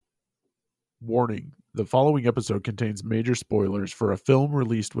Warning, the following episode contains major spoilers for a film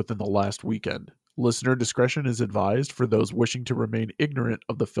released within the last weekend. Listener discretion is advised for those wishing to remain ignorant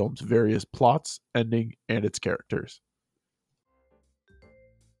of the film's various plots, ending, and its characters.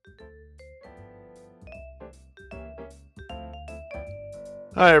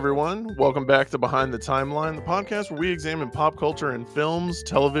 Hi, everyone. Welcome back to Behind the Timeline, the podcast where we examine pop culture in films,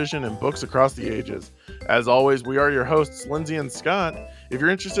 television, and books across the ages. As always, we are your hosts, Lindsay and Scott. If you're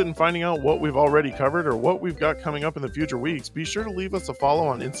interested in finding out what we've already covered or what we've got coming up in the future weeks, be sure to leave us a follow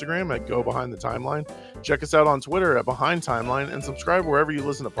on Instagram at Go Behind the Timeline. Check us out on Twitter at Behind Timeline and subscribe wherever you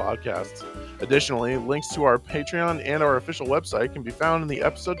listen to podcasts. Additionally, links to our Patreon and our official website can be found in the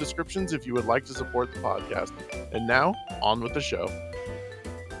episode descriptions if you would like to support the podcast. And now, on with the show.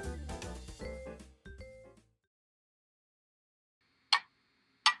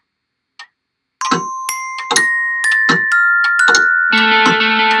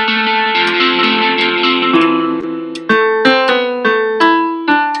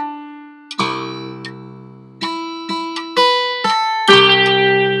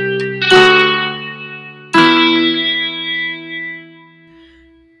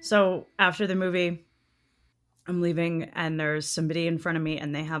 So after the movie, I'm leaving and there's somebody in front of me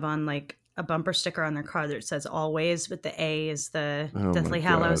and they have on like a bumper sticker on their car that says always, with the A is the Deathly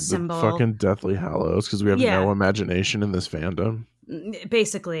Hallows symbol. The fucking Deathly Hallows, because we have no imagination in this fandom.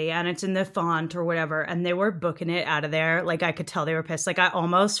 Basically, and it's in the font or whatever, and they were booking it out of there. Like, I could tell they were pissed. Like, I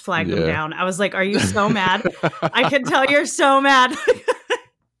almost flagged them down. I was like, are you so mad? I could tell you're so mad.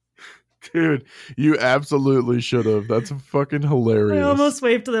 Dude, you absolutely should have. That's fucking hilarious. I almost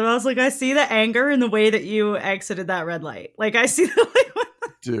waved to them. I was like, I see the anger in the way that you exited that red light. Like, I see the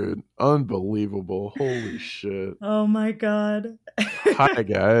Dude, unbelievable. Holy shit. Oh my God. Hi,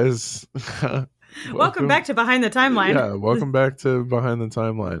 guys. Welcome back to Behind the Timeline. Yeah, welcome back to Behind the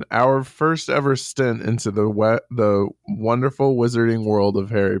Timeline. Our first ever stint into the wonderful wizarding world of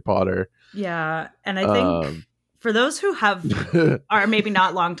Harry Potter. Yeah, and I think for those who are maybe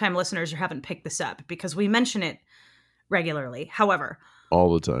not longtime listeners or haven't picked this up, because we mention it regularly. However,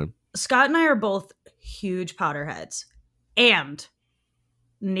 all the time. Scott and I are both huge Potterheads, and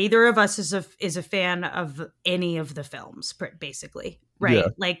neither of us is a fan of any of the films, basically. Right? Yeah.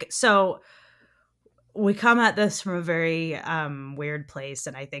 Like, so we come at this from a very weird place,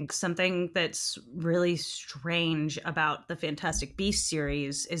 and I think something that's really strange about the Fantastic Beasts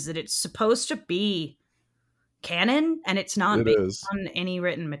series is that it's supposed to be canon, and it's not based on any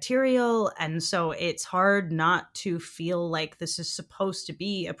written material, and so it's hard not to feel like this is supposed to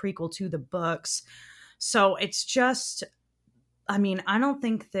be a prequel to the books. So it's just, I mean, I don't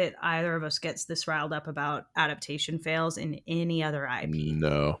think that either of us gets this riled up about adaptation fails in any other IP.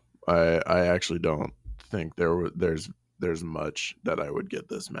 No, I actually don't think there's much that I would get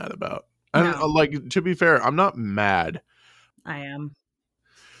this mad about. And like, to be fair, I'm not mad. I am.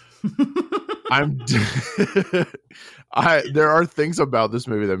 There are things about this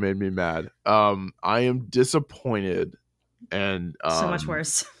movie that made me mad. I am disappointed, and so much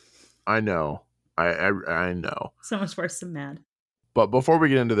worse. I know. I know. So much worse than mad. But before we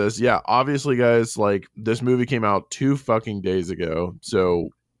get into this, obviously, guys, like, this movie came out 2 fucking days ago.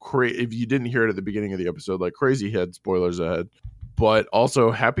 So if you didn't hear it at the beginning of the episode, like, crazy head spoilers ahead. But also,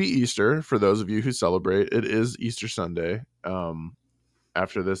 happy Easter for those of you who celebrate. It is Easter Sunday.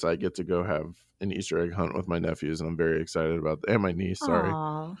 After this, I get to go have an Easter egg hunt with my nephews, and I'm very excited about that. And my niece, sorry.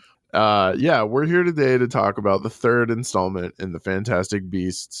 Aww. We're here today to talk about the third installment in the Fantastic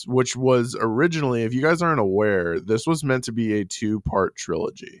Beasts, which was originally, if you guys aren't aware, this was meant to be a 2-part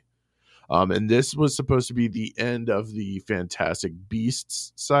trilogy. And this was supposed to be the end of the Fantastic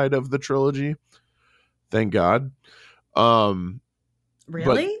Beasts side of the trilogy. Thank God.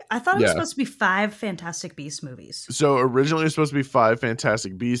 Really? I thought it was supposed to be 5 Fantastic Beasts movies. So originally it was supposed to be 5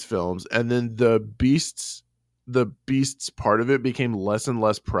 Fantastic Beasts films, and then the Beasts part of it became less and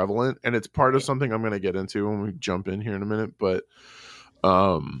less prevalent, and it's part of something I'm going to get into when we jump in here in a minute. But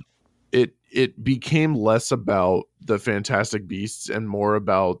it became less about the Fantastic Beasts and more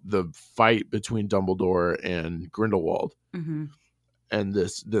about the fight between Dumbledore and Grindelwald, and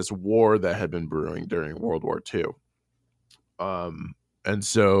this war that had been brewing during World War II. And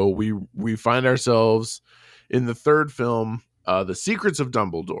so we find ourselves in the third film, The Secrets of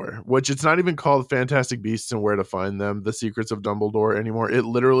Dumbledore, which it's not even called Fantastic Beasts and Where to Find Them, The Secrets of Dumbledore anymore. It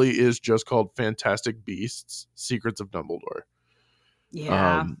literally is just called Fantastic Beasts, Secrets of Dumbledore.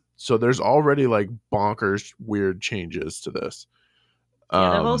 Yeah. So there's already like bonkers weird changes to this.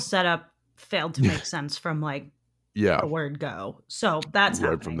 The whole setup failed to make sense from like the word go. So that's right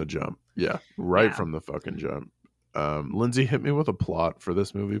happening. From the jump. From the fucking jump. Lindsay, hit me with a plot for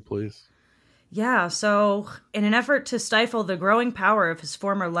this movie, please. Yeah, so in an effort to stifle the growing power of his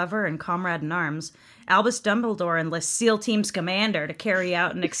former lover and comrade in arms, Albus Dumbledore enlists SEAL Team's commander to carry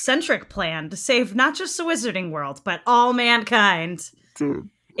out an eccentric plan to save not just the wizarding world, but all mankind. Dude.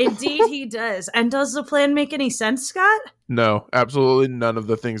 Indeed, he does. And does the plan make any sense, Scott? No, absolutely none of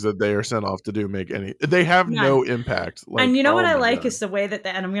the things that they are sent off to do make any. They have no impact. Like, and you know what I like God. is the way that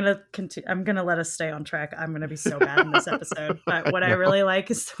and I'm gonna let us stay on track. I'm gonna be so bad in this episode. But what I really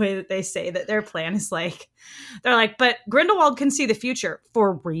like is the way that they say that their plan is like, they're like, but Grindelwald can see the future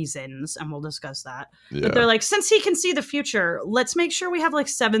for reasons, and we'll discuss that. Yeah. But they're like, since he can see the future, let's make sure we have like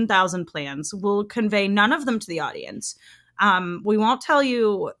 7,000 plans. We'll convey none of them to the audience. We won't tell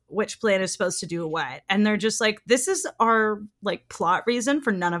you which plan is supposed to do what. And they're just like, this is our like plot reason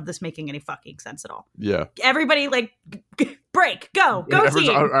for none of this making any fucking sense at all. Yeah. Everybody like break, go team.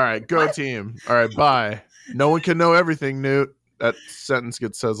 All right, go team. All right, bye. No one can know everything, Newt. That sentence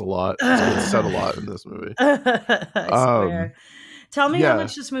says a lot. It's said a lot in this movie. I swear. Tell me how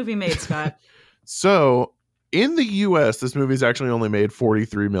much this movie made, Scott. So in the US, this movie's actually only made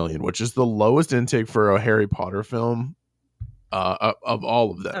 $43 million, which is the lowest intake for a Harry Potter film. Of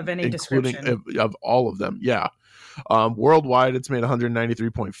all of them, of any description, of all of them, yeah. Worldwide, it's made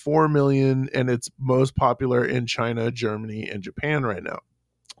 193.4 million, and it's most popular in China, Germany, and Japan right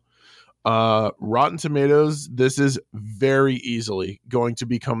now. Rotten Tomatoes, this is very easily going to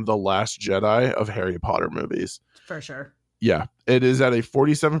become the Last Jedi of Harry Potter movies, for sure. Yeah, it is at a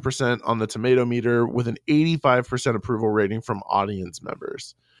 47% on the tomato meter with an 85% approval rating from audience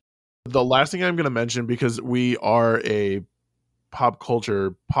members. The last thing I'm going to mention, because we are a pop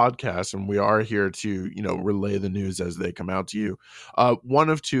culture podcast and we are here to, relay the news as they come out to you. One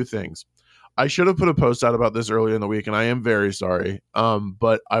of two things. I should have put a post out about this earlier in the week, and I am very sorry.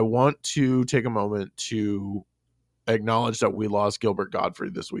 But I want to take a moment to acknowledge that we lost Gilbert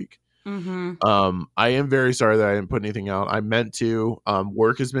Gottfried this week. Mm-hmm. I am very sorry that I didn't put anything out. I meant to.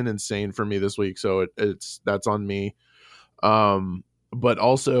 Work has been insane for me this week, so that's on me. But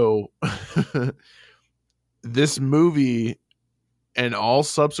also, this movie and all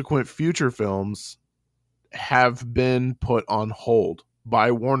subsequent future films have been put on hold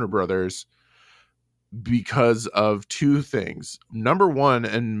by Warner Brothers because of two things. Number one,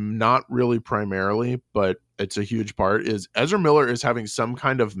 and not really primarily, but it's a huge part, is Ezra Miller is having some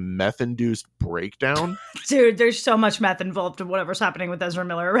kind of meth-induced breakdown. Dude, there's so much meth involved in whatever's happening with Ezra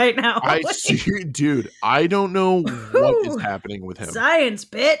Miller right now. Dude, I don't know what is happening with him. Science,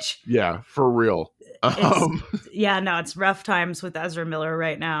 bitch. Yeah, for real. It's rough times with Ezra Miller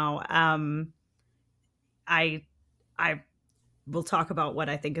right now. I will talk about what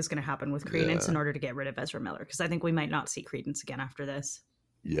I think is going to happen with Credence in order to get rid of Ezra Miller, because I think we might not see Credence again after this.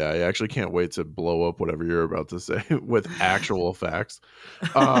 Yeah, I actually can't wait to blow up whatever you're about to say with actual facts.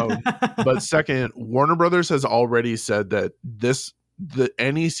 But second, Warner Brothers has already said that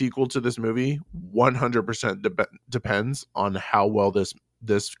any sequel to this movie 100% depends on how well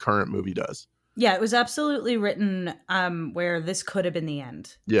this current movie does. Yeah, it was absolutely written where this could have been the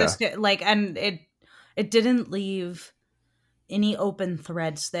end. Yeah. And it didn't leave any open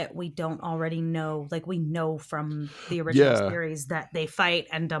threads that we don't already know. Like, we know from the original series that they fight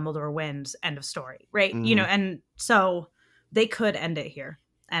and Dumbledore wins, end of story, right? Mm-hmm. And so they could end it here.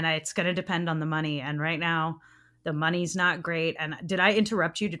 And it's going to depend on the money. And right now, the money's not great. And did I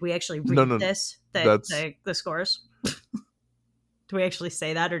interrupt you? Did we actually read this? The scores? Do we actually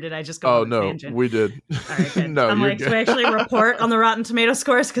say that, or did I just go on a tangent? We did. All right, good. No, I'm like, good. do we actually report on the Rotten Tomato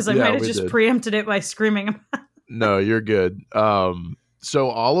scores? Because I might have just preempted it by screaming. No, you're good. So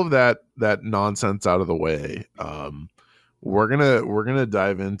all of that nonsense out of the way, we're gonna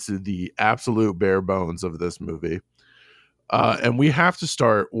dive into the absolute bare bones of this movie, and we have to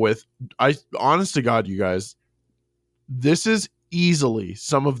start with, honest to God, you guys, this is easily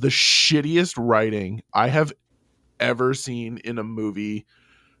some of the shittiest writing I have ever seen in a movie,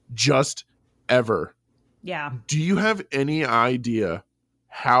 just ever. Yeah. Do you have any idea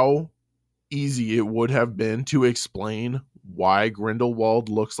how easy it would have been to explain why Grindelwald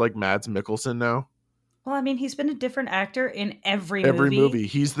looks like Mads Mikkelsen now? Well, I mean, he's been a different actor in every movie.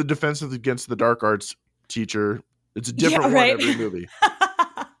 He's the Defense Against the Dark Arts teacher. It's a different one every movie.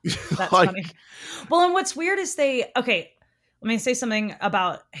 That's funny. Well, and what's weird is let me say something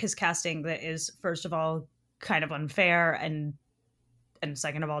about his casting that is, first of all, kind of unfair, and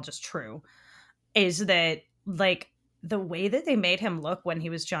second of all, just true, is that, like, the way that they made him look when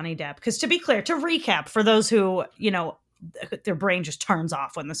he was Johnny Depp, because to be clear, to recap for those who, their brain just turns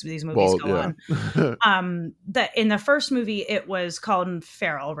off when these movies go on. That in the first movie, it was Colin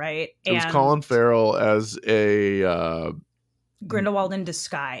Farrell, right? It was Colin Farrell as a Grindelwald in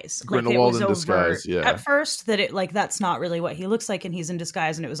disguise. Like it Grindelwald was in overt disguise, yeah. at first that it like that's not really what he looks like and he's in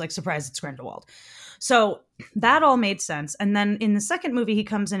disguise, and it was like, surprise, it's Grindelwald. So that all made sense. And then in the second movie, he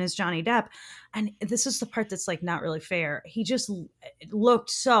comes in as Johnny Depp. And this is the part that's like not really fair. He just looked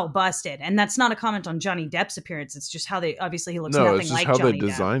so busted. And that's not a comment on Johnny Depp's appearance. It's just how obviously he looks No, nothing it's just like how Johnny they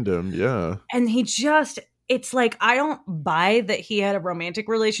designed him. Yeah. And it's like, I don't buy that he had a romantic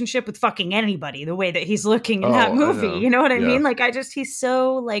relationship with fucking anybody the way that he's looking in that movie. Know. You know what I Yeah. mean? Like, he's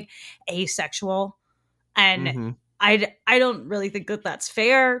so like asexual. And I don't really think that that's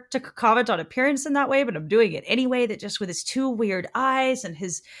fair to comment on appearance in that way, but I'm doing it anyway, that just with his two weird eyes and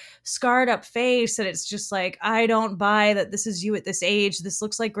his scarred up face. And it's just like, I don't buy that this is you at this age. This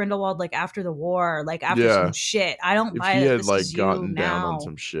looks like Grindelwald, like after the war, like after some shit. I don't buy that this is you now. If he had like gotten down on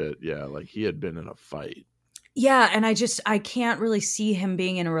some shit. Yeah. Like he had been in a fight. Yeah, and I can't really see him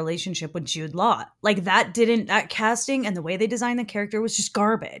being in a relationship with Jude Law. Like that casting and the way they designed the character was just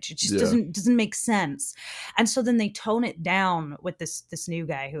garbage. It just doesn't make sense. And so then they tone it down with this new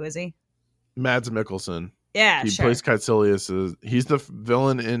guy. Who is he? Mads Mikkelsen. Yeah, he plays Caecilius. He's the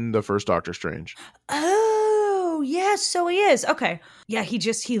villain in the first Doctor Strange. Oh, yes, so he is. Okay. Yeah,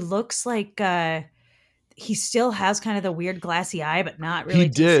 he looks like he still has kind of the weird glassy eye, but not really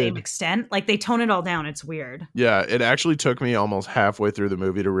to the same extent. Like they tone it all down. It's weird. Yeah, it actually took me almost halfway through the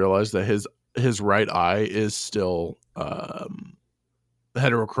movie to realize that his right eye is still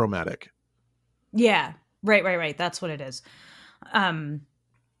heterochromatic. Yeah, right. That's what it is. Not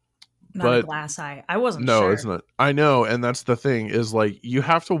a glass eye. I wasn't sure. No, it's not. I know, and that's the thing is like you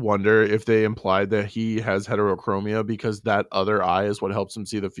have to wonder if they implied that he has heterochromia because that other eye is what helps him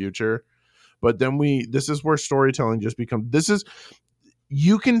see the future. But then this is where storytelling just becomes,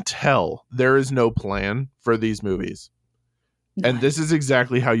 you can tell there is no plan for these movies. And this is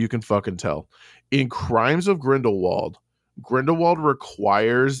exactly how you can fucking tell. In Crimes of Grindelwald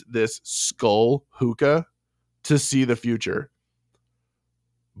requires this skull hookah to see the future.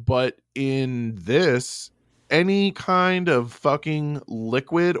 But in this, any kind of fucking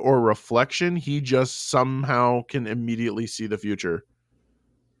liquid or reflection, he just somehow can immediately see the future.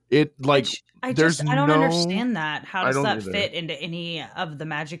 It like I don't understand that. How does that fit into any of the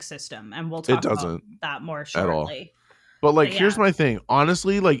magic system? And we'll talk about that more shortly. At all. But like, here's my thing.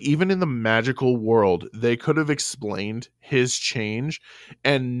 Honestly, like even in the magical world, they could have explained his change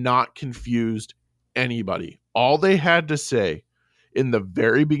and not confused anybody. All they had to say in the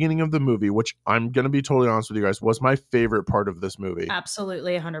very beginning of the movie, which I'm going to be totally honest with you guys, was my favorite part of this movie.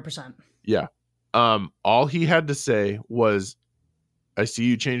 Absolutely. 100%. Yeah. All he had to say was, I see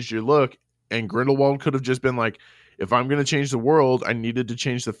you changed your look. And Grindelwald could have just been like, if I'm going to change the world, I needed to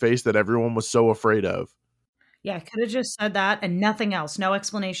change the face that everyone was so afraid of. Yeah, could have just said that and nothing else. No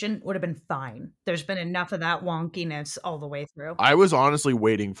explanation would have been fine. There's been enough of that wonkiness all the way through. I was honestly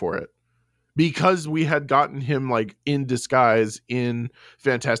waiting for it because we had gotten him like in disguise in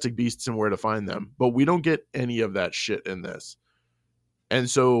Fantastic Beasts and Where to Find Them. But we don't get any of that shit in this. And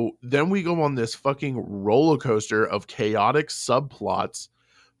so then we go on this fucking roller coaster of chaotic subplots.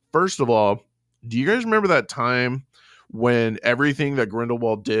 First of all, do you guys remember that time when everything that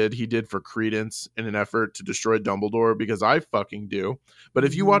Grindelwald did, he did for credence in an effort to destroy Dumbledore? Because I fucking do. But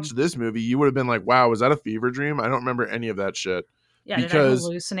if you watched this movie, you would have been like, wow, was that a fever dream? I don't remember any of that shit. Yeah, because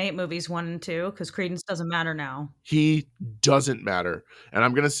did I hallucinate movies 1 and 2? Because credence doesn't matter now. He doesn't matter. And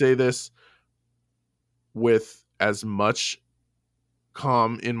I'm going to say this with as much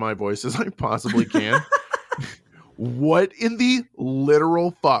calm in my voice as I possibly can. What in the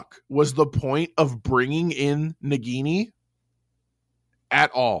literal fuck was the point of bringing in Nagini at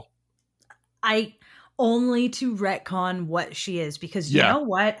all? I only to retcon what she is, because you know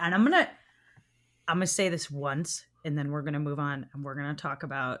what? And I'm gonna say this once, and then we're gonna move on, and we're gonna talk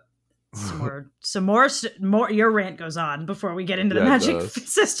about some more. Your rant goes on before we get into the magic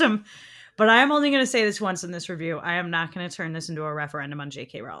system. But I am only gonna say this once in this review. I am not gonna turn this into a referendum on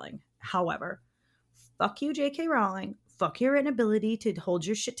J.K. Rowling. However, fuck you, J.K. Rowling. Fuck your inability to hold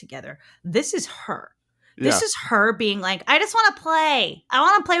your shit together. This is her. This is her being like, I just want to play. I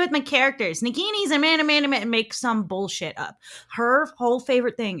want to play with my characters. Nagini's and and make some bullshit up. Her whole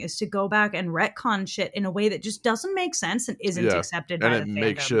favorite thing is to go back and retcon shit in a way that just doesn't make sense and isn't accepted by the fandom. And it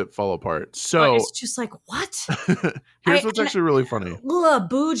makes shit fall apart. So it's just like, what? Here's what's actually really funny.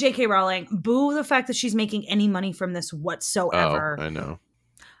 Boo J.K. Rowling. Boo the fact that she's making any money from this whatsoever. Oh, I know.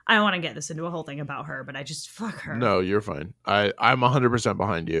 I don't want to get this into a whole thing about her, but I just fuck her. No, you're fine. I'm 100%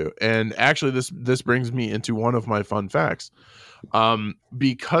 behind you. And actually, this brings me into one of my fun facts.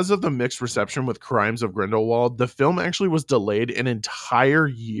 Because of the mixed reception with Crimes of Grindelwald, the film actually was delayed an entire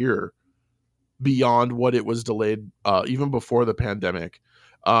year beyond what it was delayed even before the pandemic,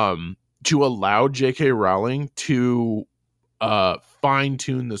 to allow J.K. Rowling to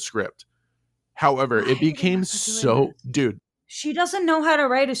fine-tune the script. However, it became so, dude. She doesn't know how to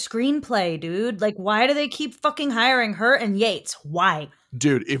write a screenplay, dude. Like, why do they keep fucking hiring her and Yates? Why?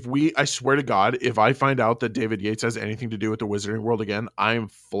 Dude, I swear to God, if I find out that David Yates has anything to do with the Wizarding World again, I'm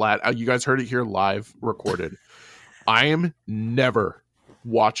flat. You guys heard it here live, recorded. I am never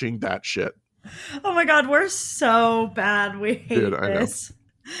watching that shit. Oh my God, we're so bad. We hate this.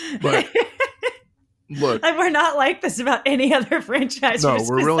 I know. But look, and we're not like this about any other franchise. No,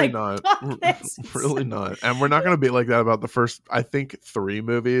 we're really not. We're really not. And we're not going to be like that about the first, I think, 3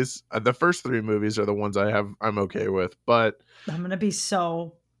 movies. The first 3 movies are the ones I'm okay with. But I'm going to be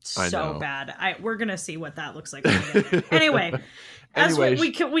so bad. We're going to see what that looks like. Anyway, as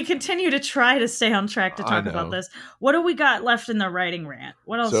we continue to try to stay on track to talk about this, what do we got left in the writing rant?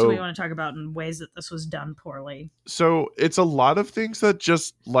 What else do we want to talk about in ways that this was done poorly? So it's a lot of things that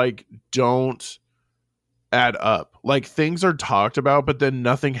just like don't add up. Like, things are talked about, but then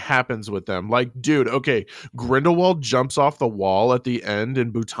nothing happens with them. Like, dude, okay, Grindelwald jumps off the wall at the end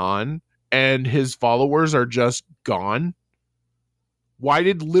in Bhutan, and his followers are just gone. Why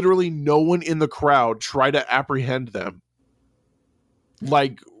did literally no one in the crowd try to apprehend them?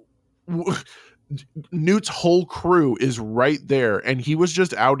 Like, Newt's whole crew is right there, and he was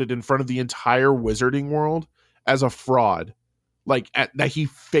just outed in front of the entire Wizarding world as a fraud. Like, that he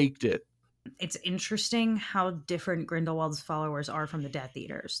faked it. It's interesting how different Grindelwald's followers are from the Death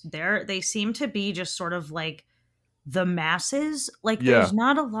Eaters. They seem to be just sort of like the masses. Like, there's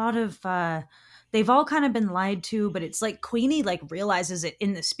not a lot of they've all kind of been lied to, but it's like Queenie like realizes it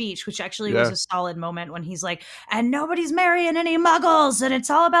in the speech, which actually was a solid moment when he's like, and nobody's marrying any muggles, and it's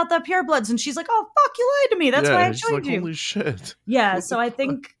all about the purebloods. And she's like, oh fuck, you lied to me. That's why I joined you. Holy shit. Yeah, so I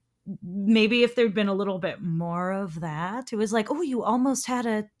think maybe if there'd been a little bit more of that, it was like, oh, you almost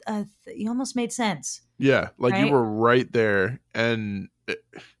had you almost made sense. Yeah, like you were right there. And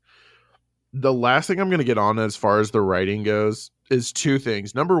the last thing I'm going to get on as far as the writing goes is 2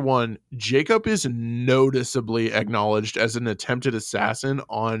 things. Number 1, Jacob is noticeably acknowledged as an attempted assassin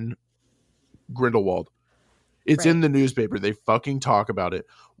on Grindelwald. It's in the newspaper. They fucking talk about it.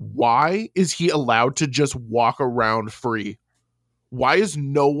 Why is he allowed to just walk around free? Why is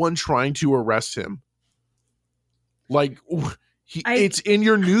no one trying to arrest him? Like, it's in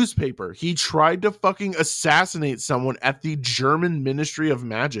your newspaper. He tried to fucking assassinate someone at the German Ministry of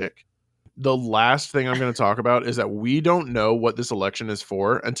Magic. The last thing I'm going to talk about is that we don't know what this election is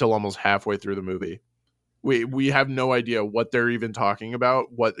for until almost halfway through the movie. We have no idea what they're even talking about,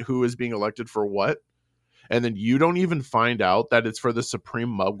 who is being elected for what. And then you don't even find out that it's for the Supreme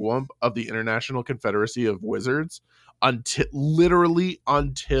Mugwump of the International Confederacy of Wizards until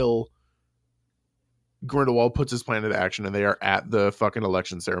Grindelwald puts his plan into action and they are at the fucking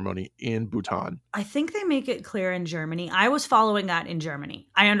election ceremony in Bhutan. I think they make it clear in Germany. I was following that in Germany.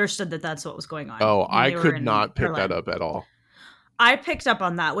 I understood that that's what was going on. Oh, I could not pick that up at all. I picked up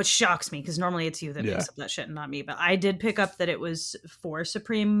on that, which shocks me because normally it's you that picks up that shit and not me. But I did pick up that it was for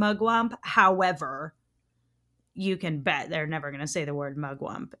Supreme Mugwump. However, you can bet they're never going to say the word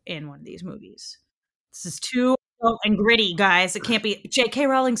Mugwump in one of these movies. This is too and gritty, guys. It can't be. J.K.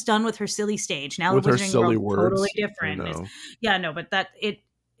 Rowling's done with her silly stage. Now with the her Wizarding silly World words. Totally different.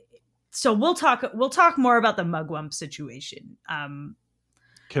 So we'll talk more about the Mugwump situation. Can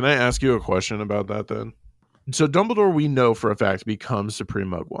I ask you a question about that then? So Dumbledore, we know for a fact, becomes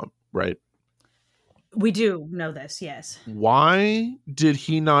Supreme Mugwump, right? We do know this, yes. Why did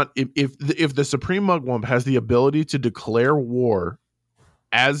he not? If the Supreme Mugwump has the ability to declare war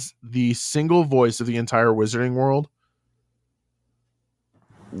as the single voice of the entire Wizarding world,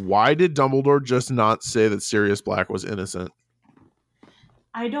 why did Dumbledore just not say that Sirius Black was innocent?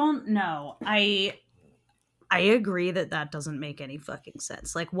 I don't know. I agree that doesn't make any fucking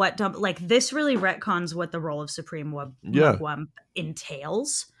sense. Like this really retcons what the role of Supreme Mugwump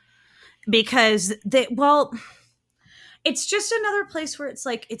entails, because it's just another place where it's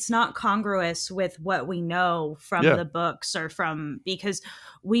like it's not congruous with what we know from the books because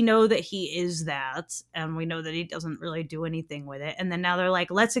we know that he is that, and we know that he doesn't really do anything with it. And then now they're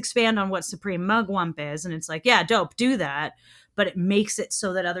like, let's expand on what Supreme Mugwump is, and it's like, yeah, dope, do that, but it makes it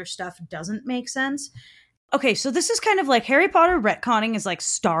so that other stuff doesn't make sense. Okay, so this is kind of like Harry Potter retconning is like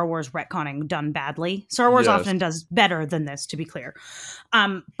Star Wars retconning done badly. Star Wars often does better than this, to be clear.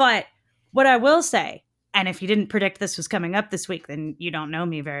 But what I will say, and if you didn't predict this was coming up this week, then you don't know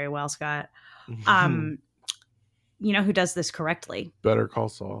me very well, Scott. You know who does this correctly? Better Call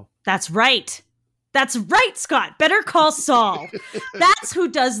Saul. That's right. That's right, Scott. Better Call Saul. That's who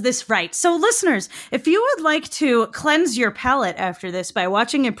does this right. So, listeners, if you would like to cleanse your palate after this by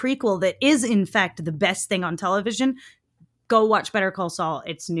watching a prequel that is, in fact, the best thing on television, go watch Better Call Saul.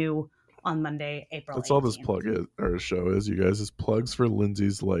 It's new on Monday, April 18th. That's all this show is, you guys. Is plugs for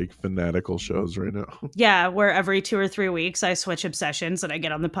Lindsay's like fanatical shows right now. Yeah, where every 2 or 3 weeks I switch obsessions and I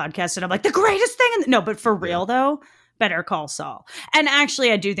get on the podcast and I'm like, the greatest thing. No, but for real though, Better Call Saul. And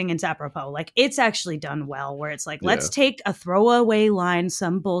actually, I do think it's apropos. Like, it's actually done well, where it's like, let's take a throwaway line,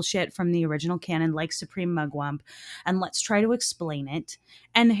 some bullshit from the original canon, like Supreme Mugwump, and let's try to explain it.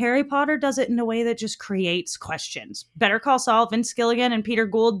 And Harry Potter does it in a way that just creates questions. Better Call Saul, Vince Gilligan and Peter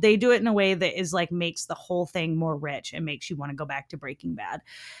Gould, they do it in a way that is like, makes the whole thing more rich and makes you want to go back to Breaking Bad.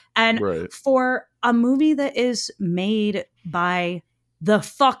 And for a movie that is made by the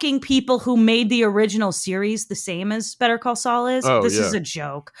fucking people who made the original series, the same as Better Call Saul is, this is a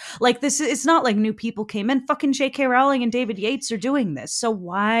joke. Like, it's not like new people came in. Fucking J.K. Rowling and David Yates are doing this. So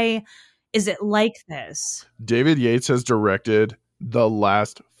why is it like this? David Yates has directed the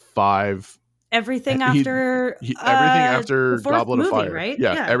last 5. Everything after Goblet of Fire, right?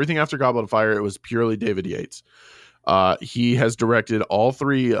 Yeah, everything after Goblet of Fire, it was purely David Yates. He has directed all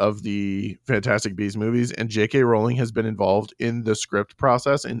 3 of the Fantastic Beasts movies, and J.K. Rowling has been involved in the script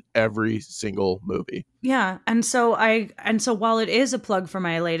process in every single movie. Yeah, and so while it is a plug for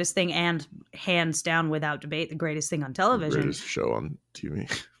my latest thing, and hands down without debate the greatest thing on television, the greatest show on TV.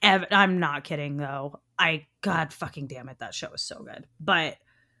 I'm not kidding though. God fucking damn it, that show is so good. But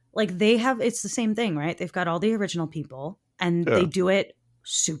like, it's the same thing, right? They've got all the original people, and they do it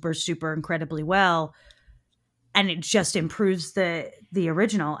super, super incredibly well. And it just improves the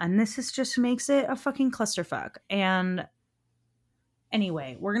original. And this just makes it a fucking clusterfuck. And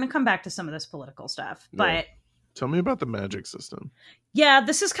anyway, we're going to come back to some of this political stuff. But tell me about the magic system. Yeah,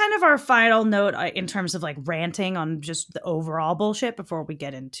 this is kind of our final note in terms of like ranting on just the overall bullshit before we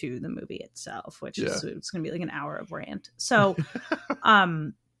get into the movie itself, which is it's going to be like an hour of rant. So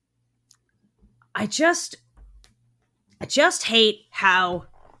I just hate how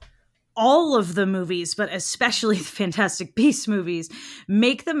all of the movies, but especially the Fantastic Beasts movies,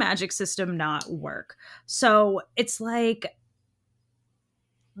 make the magic system not work. So it's like,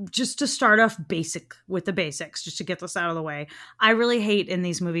 just to start off with the basics, just to get this out of the way, I really hate in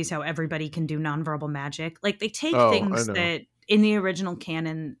these movies how everybody can do nonverbal magic. Like, they take things that in the original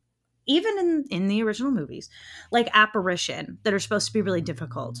canon, even in the original movies, like apparition, that are supposed to be really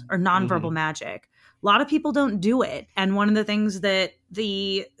difficult, or nonverbal magic. A lot of people don't do it. And one of the things that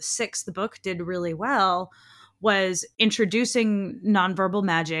the book did really well was introducing nonverbal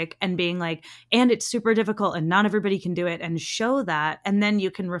magic and being like, and it's super difficult and not everybody can do it, and show that. And then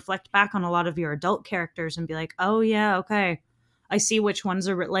you can reflect back on a lot of your adult characters and be like, oh yeah, okay, I see which ones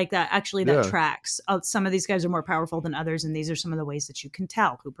are like that. Actually, that tracks. Some of these guys are more powerful than others, and these are some of the ways that you can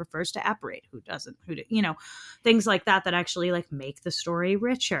tell who prefers to apparate, who doesn't, things like that actually like make the story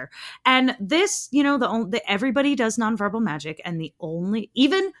richer. And this, everybody does nonverbal magic, and the only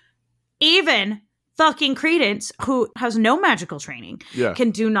even fucking Credence, who has no magical training,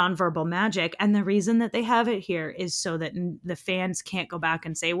 can do nonverbal magic. And the reason that they have it here is so that the fans can't go back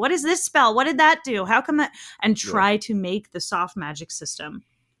and say, what is this spell? What did that do? How come that? And try to make the soft magic system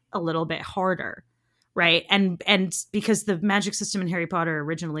a little bit harder, right? And because the magic system in Harry Potter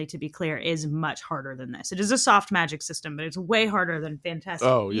originally, to be clear, is much harder than this. It is a soft magic system, but it's way harder than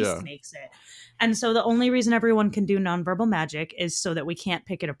Fantastic Beasts makes it. And so the only reason everyone can do nonverbal magic is so that we can't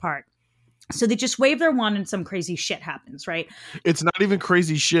pick it apart. So they just wave their wand and some crazy shit happens, right? It's not even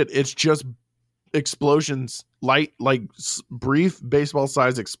crazy shit. It's just explosions, light, like brief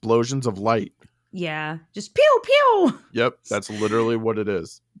baseball-sized explosions of light. Yeah, just pew pew. Yep, that's literally what it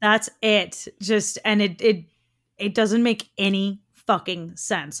is. That's it. And it doesn't make any fucking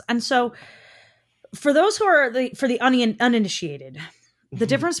sense. And so, for those who are for the uninitiated, the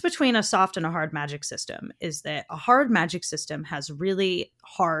difference between a soft and a hard magic system is that a hard magic system has really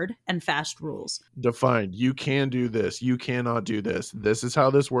hard and fast rules. Defined. You can do this. You cannot do this. This is how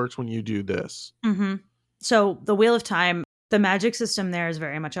this works when you do this. Mm-hmm. So the Wheel of Time, the magic system there is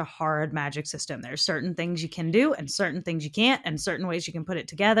very much a hard magic system. There's certain things you can do and certain things you can't, and certain ways you can put it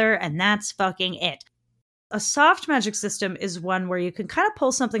together, and that's fucking it. A soft magic system is one where you can kind of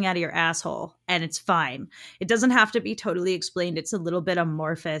pull something out of your asshole and it's fine. It doesn't have to be totally explained. It's a little bit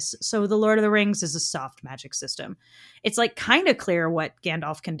amorphous. So the Lord of the Rings is a soft magic system. It's like kind of clear what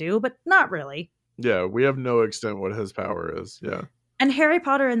Gandalf can do, but not really. Yeah, we have no extent what his power is. Yeah. And Harry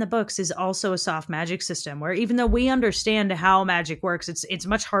Potter in the books is also a soft magic system, where even though we understand how magic works, it's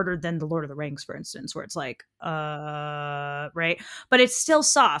much harder than the Lord of the Rings, for instance, where it's like, right? But it's still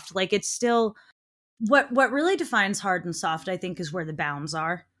soft. Like, it's still What really defines hard and soft, I think, is where the bounds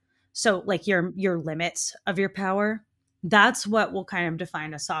are. So like your limits of your power. That's what will kind of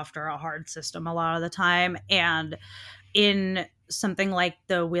define a soft or a hard system a lot of the time. And in something like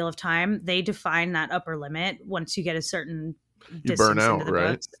the Wheel of Time, they define that upper limit once you get a certain You burn distance into out, the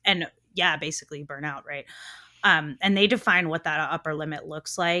right? books. And yeah, basically burn out, right? And they define what that upper limit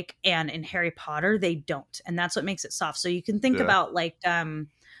looks like. And in Harry Potter, they don't. And that's what makes it soft. So you can think about like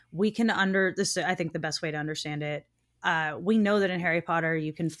we can under this, I think the best way to understand it. We know that in Harry Potter,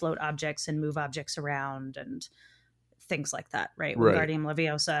 you can float objects and move objects around and things like that, right? Right. Wingardium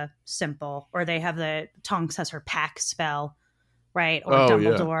Leviosa, simple. Or they have the Tonks has her pack spell, right? Or Oh,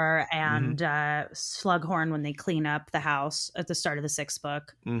 Dumbledore and Slughorn when they clean up the house at the start of the sixth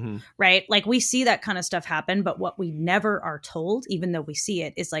book, right? Like we see that kind of stuff happen, but what we never are told, even though we see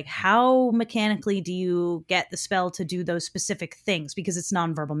it, is like how mechanically do you get the spell to do those specific things? Because it's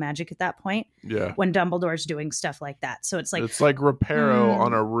nonverbal magic at that point. Yeah. When Dumbledore's doing stuff like that. So it's like Reparo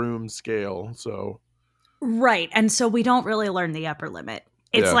on a room scale. So right. And so we don't really learn the upper limit.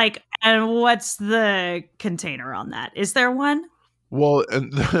 It's like, and what's the container on that? Is there one? Well,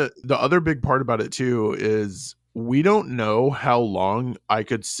 and the other big part about it too is we don't know how long I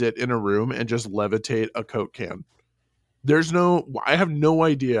could sit in a room and just levitate a Coke can. I have no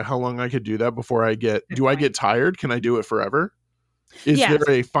idea how long I could do that before I get tired? Can I do it forever? Is there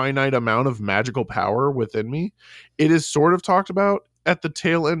a finite amount of magical power within me? It is sort of talked about at the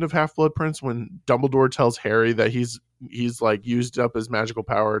tail end of Half-Blood Prince when Dumbledore tells Harry that he's like used up his magical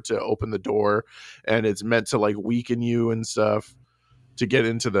power to open the door and it's meant to like weaken you and stuff to get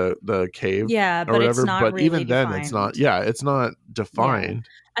into the cave. Yeah, but whatever. It's not but really even defined. Then it's not. Yeah, it's not defined.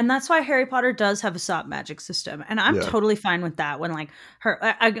 Yeah. And that's why Harry Potter does have a soft magic system. And I'm totally fine with that. When like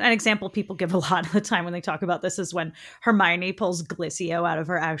an example people give a lot of the time when they talk about this is when Hermione pulls Gliscio out of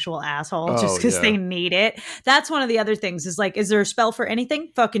her actual asshole just because they need it. That's one of the other things is like, is there a spell for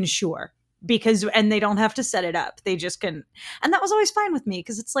anything? Fucking sure. And they don't have to set it up. They just can. And that was always fine with me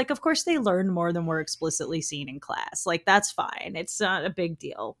because it's like, of course they learn more than we're explicitly seen in class. Like that's fine. It's not a big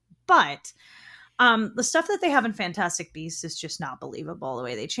deal. But the stuff that they have in Fantastic Beasts is just not believable. The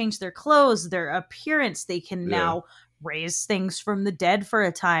way they change their clothes, their appearance, they can now raise things from the dead for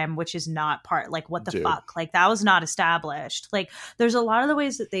a time, which is not part, like what the fuck? Like that was not established. Like there's a lot of the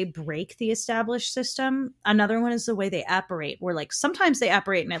ways that they break the established system. Another one is the way they apparate, where like sometimes they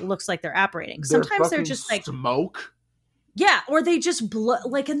apparate and it looks like they're apparating. Sometimes they're just like smoke. Yeah, or they just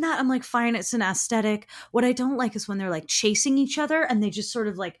like in that I'm like, fine, it's an aesthetic. What I don't like is when they're like chasing each other and they just sort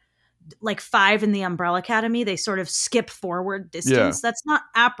of like Five in the Umbrella Academy, they sort of skip forward distance. That's not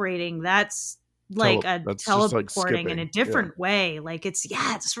apparating. That's like that's teleporting like in a different way. Like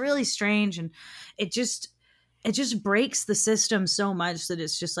it's really strange, and it just breaks the system so much that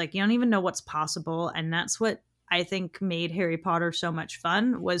it's just like you don't even know what's possible. And that's what I think made Harry Potter so much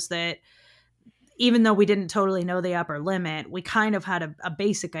fun, was that even though we didn't totally know the upper limit, we kind of had a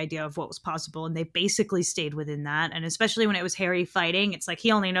basic idea of what was possible, and they basically stayed within that. And especially when it was Harry fighting, it's like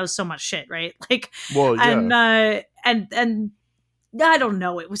he only knows so much shit, right? Like, and I don't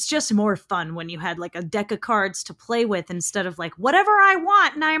know. It was just more fun when you had like a deck of cards to play with instead of like whatever I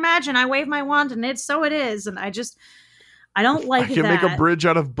want. And I imagine I wave my wand and it's so it is. And I don't like that. I can make a bridge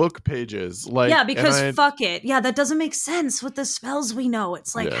out of book pages. Like, because fuck it. Yeah, that doesn't make sense with the spells we know.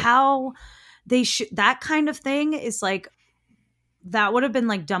 It's like how they should, that kind of thing is like, that would have been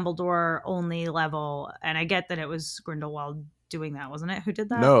like Dumbledore only level. And I get that it was Grindelwald doing that, wasn't it? Who did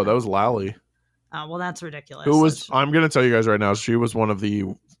that? No, that was Lally. Well, that's ridiculous. I'm going to tell you guys right now, she was one of the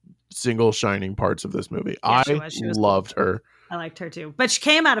single shining parts of this movie. Yeah, she was loved cool. her. I liked her too. But she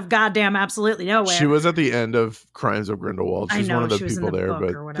came out of goddamn absolutely nowhere. She was at the end of Crimes of Grindelwald. She's one of the people there,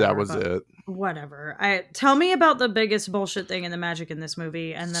 but that was it. Whatever. Tell me about the biggest bullshit thing in the magic in this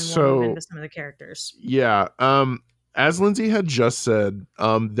movie, and then we'll move into some of the characters. Yeah. As Lindsay had just said,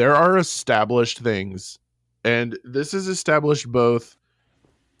 there are established things, and this is established both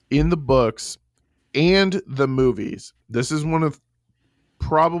in the books and the movies. This is one of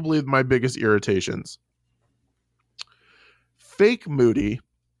probably my biggest irritations. Fake Moody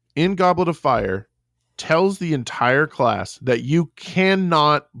in Goblet of Fire tells the entire class that you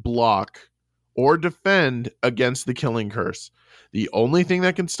cannot block or defend against the killing curse. The only thing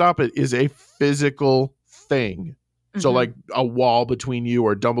that can stop it is a physical thing. So like a wall between you,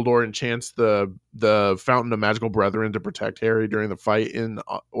 or Dumbledore enchants the Fountain of Magical Brethren to protect Harry during the fight in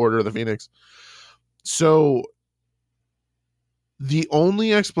Order of the Phoenix. So the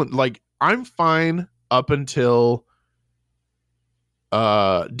only explanation, like I'm fine up until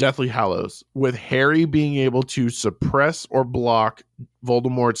Deathly Hallows, with Harry being able to suppress or block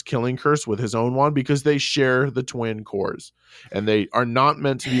Voldemort's killing curse with his own wand because they share the twin cores and they are not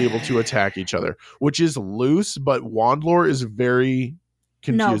meant to be able to attack each other, which is loose, but wand lore is very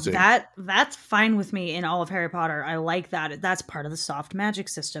confusing. No, that's fine with me in all of Harry Potter. I like that. That's part of the soft magic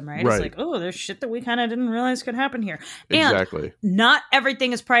system, right? It's like, oh, there's shit that we kind of didn't realize could happen here. Exactly. And not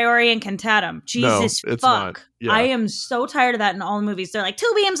everything is priori incantatum. Jesus no, it's fuck. Not. Yeah. I am so tired of that in all the movies. They're like,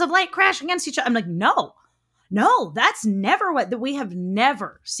 2 beams of light crash against each other. I'm like, no, that's never that we have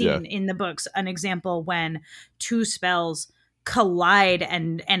never seen in the books an example when 2 spells collide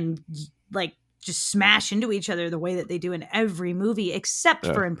and like just smash into each other the way that they do in every movie, except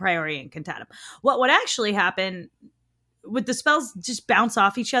for in Priori Incantatem. What would actually happen would the spells just bounce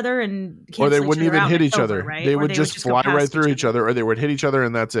off each other and or they wouldn't even hit each other, right? They would just fly right through each other, or they would hit each other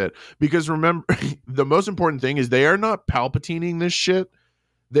and that's it. Because remember, the most important thing is they are not Palpatining this shit.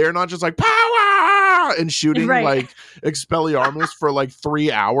 They're not just like power and shooting like Expelliarmus for like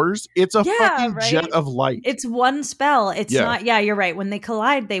 3 hours. It's a fucking jet of light. It's one spell. It's not. Yeah, you're right. When they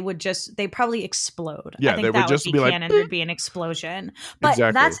collide, they probably explode. Yeah, I think they would just be canon. like, there'd be an explosion. But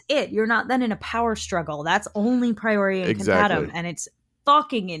that's it. You're not then in a power struggle. That's only Priori Incantatem, and it's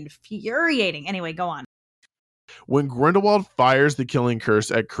fucking infuriating. Anyway, go on. When Grindelwald fires the killing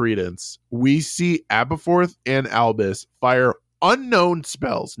curse at Credence, we see Aberforth and Albus fire unknown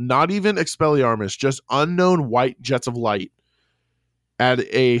spells, not even Expelliarmus, just unknown white jets of light at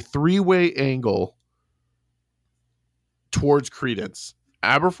a 3-way angle towards Credence.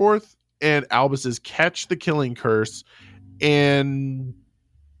 Aberforth and Albus's catch the killing curse, and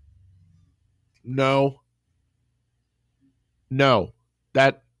no,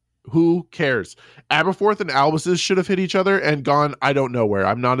 that who cares? Aberforth and Albus's should have hit each other and gone, I don't know where.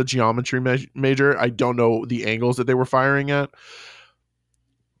 I'm not a geometry major. I don't know the angles that they were firing at.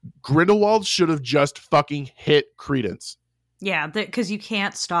 Grindelwald should have just fucking hit Credence. Yeah, because you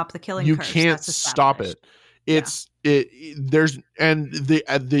can't stop the killing curse. You can't stop it. There's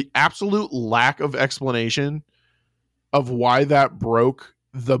the absolute lack of explanation of why that broke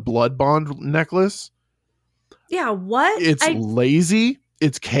the blood bond necklace. Yeah, what? It's lazy.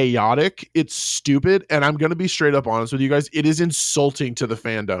 It's chaotic. It's stupid. And I'm going to be straight up honest with you guys. It is insulting to the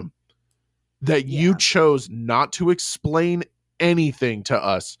fandom that you chose not to explain anything to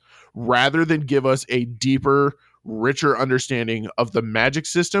us rather than give us a deeper, richer understanding of the magic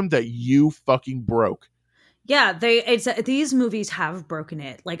system that you fucking broke. Yeah, these movies have broken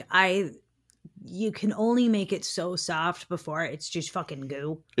it. Like you can only make it so soft before it's just fucking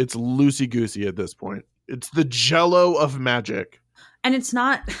goo. It's loosey-goosey at this point. It's the Jell-O of magic. And it's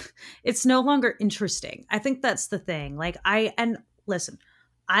no longer interesting. I think that's the thing. Like listen,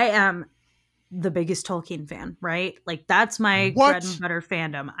 I am the biggest Tolkien fan, right? Like that's my bread and butter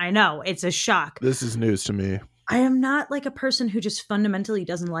fandom. I know it's a shock. This is news to me. I am not like a person who just fundamentally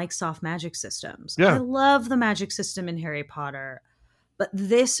doesn't like soft magic systems. Yeah. I love the magic system in Harry Potter, but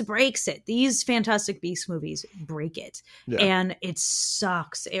this breaks it. These Fantastic Beasts movies break it. Yeah. And it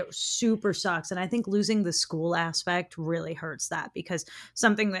sucks. It super sucks. And I think losing the school aspect really hurts that, because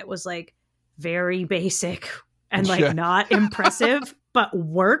something that was like very basic and like not impressive, but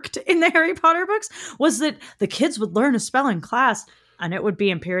worked in the Harry Potter books was that the kids would learn a spell in class and it would be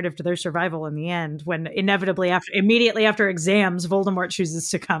imperative to their survival in the end, when inevitably immediately after exams, Voldemort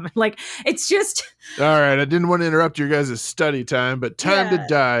chooses to come. Like, it's just... All right, I didn't want to interrupt your guys' study time, but time to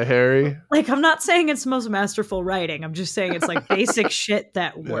die, Harry. Like, I'm not saying it's the most masterful writing. I'm just saying it's like basic shit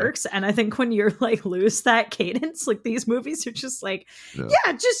that works. And I think when you're like lose that cadence, like these movies are just like,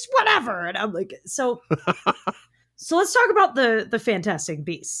 just whatever. And I'm like, so let's talk about the Fantastic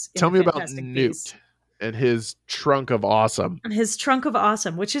Beasts. Tell me about Newt. And his trunk of awesome. His trunk of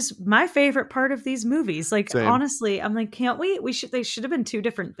awesome, which is my favorite part of these movies. Like, honestly, I'm like, can't we? They should have been 2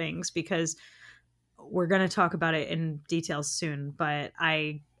 different things, because we're going to talk about it in details soon. But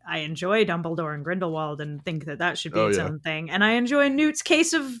I enjoy Dumbledore and Grindelwald and think that should be its own thing. And I enjoy Newt's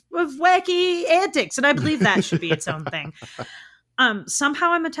case of wacky antics, and I believe that should be its own thing.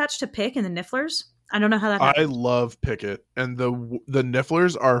 Somehow I'm attached to Pick and the Nifflers. I don't know how that happened. I love Pickett, and the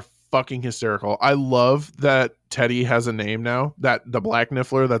Nifflers are fucking hysterical. I love that Teddy has a name now. That the black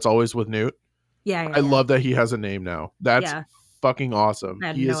Niffler that's always with Newt. Yeah. I love that he has a name now. That's fucking awesome. I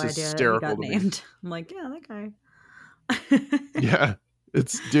had he no is idea hysterical that he got named. I'm like, that guy. Yeah.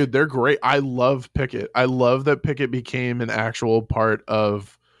 Dude, they're great. I love Pickett. I love that Pickett became an actual part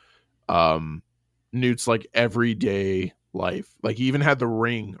of Newt's like everyday life. Like, he even had the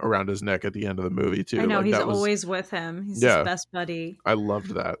ring around his neck at the end of the movie too. I know, like, he's always with him. He's his best buddy. I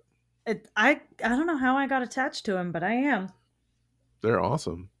loved that. I don't know how I got attached to him, but I am. They're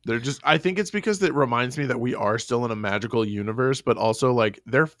awesome. They're just, I think it's because it reminds me that we are still in a magical universe, but also like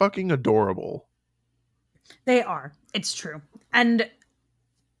they're fucking adorable. They are. It's true. And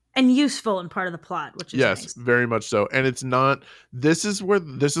useful in part of the plot, which is Yes, nice. very much so. And it's not, this is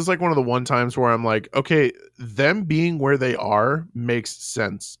like one of the one times where I'm like, okay, them being where they are makes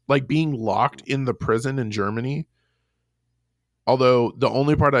sense. Like being locked in the prison in Germany. Although the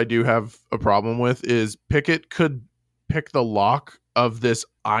only part I do have a problem with is Pickett could pick the lock of this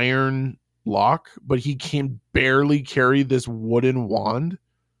iron lock, but he can barely carry this wooden wand.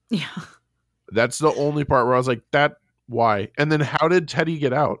 Yeah. That's the only part where I was like, that, why? And then how did Teddy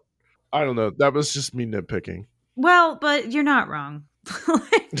get out? I don't know. That was just me nitpicking. Well, but you're not wrong.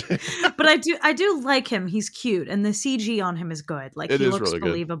 But I do like him. He's cute, and the CG on him is good. Like, It he is looks really good.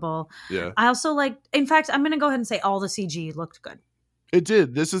 believable. Yeah. I also like, in fact, I'm gonna go ahead and say all the CG looked good. It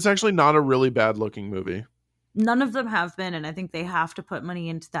did. This is actually not a really bad looking movie. None of them have been, and I think they have to put money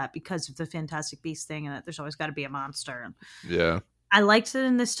into that because of the Fantastic Beast thing, and that there's always got to be a monster. Yeah. I liked it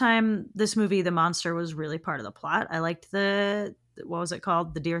in this movie, the monster was really part of the plot. I liked what was it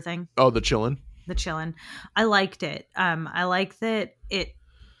called? The deer thing? Oh, the chillin'. The chillin'. I liked it. I like that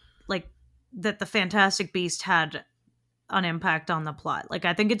that the Fantastic Beast had an impact on the plot. Like,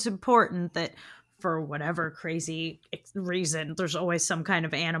 I think it's important that for whatever crazy reason, there's always some kind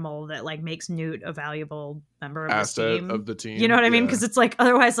of animal that like makes Newt a valuable member of Asset the team. of the team. You know what I mean? Yeah. Because it's like,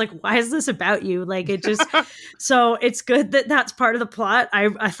 otherwise, like, why is this about you? Like, it just so it's good that that's part of the plot.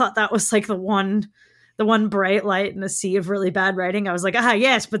 I thought that was like the one bright light in a sea of really bad writing. I was like,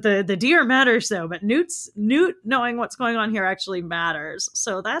 yes, but the deer matters though. But Newt knowing what's going on here actually matters.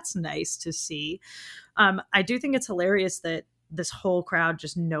 So that's nice to see. I do think it's hilarious that this whole crowd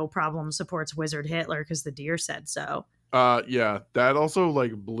just no problem supports Wizard Hitler because the deer said so. Yeah, that also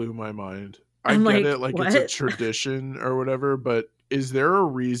like blew my mind. I I'm get like, it, like what? it's a tradition or whatever, but is there a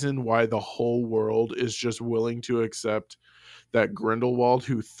reason why the whole world is just willing to accept that Grindelwald,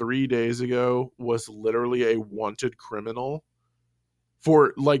 who 3 days ago was literally a wanted criminal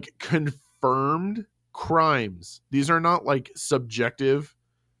for like confirmed crimes? These are not like subjective.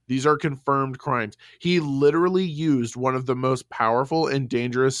 These are confirmed crimes. He literally used one of the most powerful and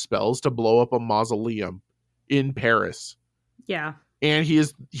dangerous spells to blow up a mausoleum in Paris. Yeah. And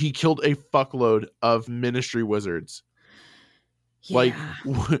he killed a fuckload of ministry wizards. Yeah. Like,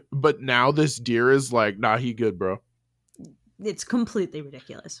 but now this deer is like, nah, he good, bro. It's completely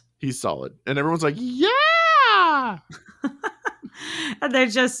ridiculous. He's solid. And everyone's like, yeah. And they're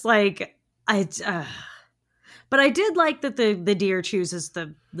just like, but I did like that the deer chooses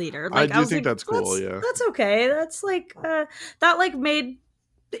the leader. Like, I do think that's cool. Yeah, that's okay. That's like that. Like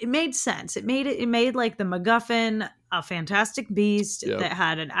it made sense. It made like the MacGuffin a Fantastic Beast that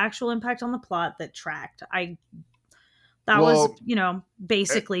had an actual impact on the plot that tracked. That was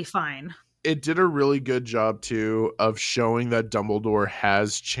basically fine. It did a really good job too of showing that Dumbledore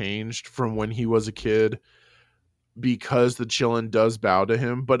has changed from when he was a kid, because the Chillin does bow to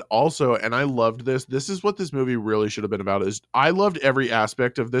him. But also, and I loved this is what this movie really should have been about, is I loved every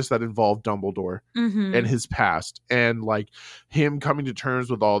aspect of this that involved Dumbledore and his past, and like him coming to terms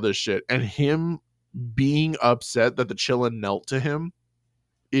with all this shit, and him being upset that the Chillin knelt to him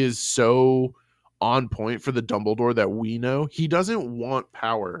is so on point for the Dumbledore that we know. He doesn't want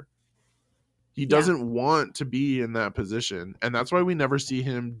power. He doesn't want to be in that position. And that's why we never see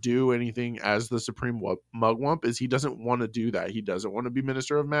him do anything as the Supreme Mugwump, is he doesn't want to do that. He doesn't want to be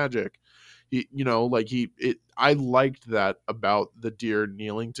Minister of Magic. I liked that about the deer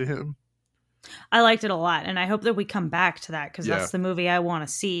kneeling to him. I liked it a lot. And I hope that we come back to that, because that's the movie I want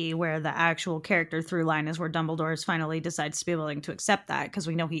to see, where the actual character through line is where Dumbledore finally decides to be willing to accept that, because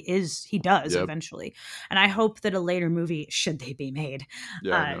we know he does eventually. And I hope that a later movie, should they be made,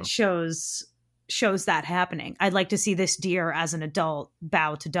 shows that happening. I'd like to see this deer as an adult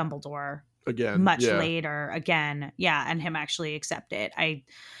bow to Dumbledore again much later again. Yeah. And him actually accept it.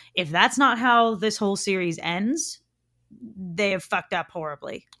 If that's not how this whole series ends, they have fucked up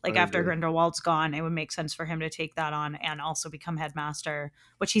horribly. Like, after Grindelwald's gone, it would make sense for him to take that on and also become headmaster,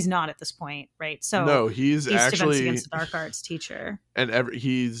 which he's not at this point, right? So no, he's actually Defense Against the Dark Arts teacher, and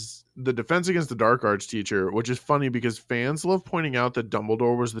he's the Defense Against the Dark Arts teacher, which is funny because fans love pointing out that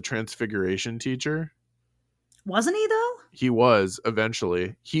Dumbledore was the Transfiguration teacher. Wasn't he though? He was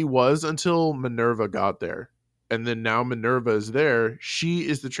eventually. He was until Minerva got there. And then now Minerva is there. She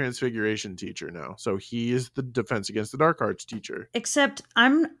is the Transfiguration teacher now. So he is the Defense Against the Dark Arts teacher. Except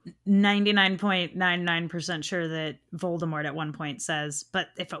I'm 99.99% sure that Voldemort at one point says, but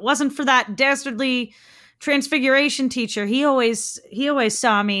if it wasn't for that dastardly Transfiguration teacher. He always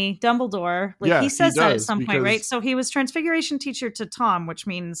saw me, Dumbledore. Like Yeah, he he says that at does, some point, right? because So he was Transfiguration teacher to Tom, which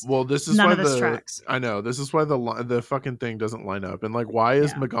means well, this is none why of this tracks. I know this is why the fucking thing doesn't line up, and like, why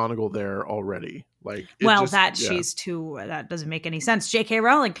is Yeah. McGonagall there already? Like, it Well, just, she's too. That doesn't make any sense. J.K.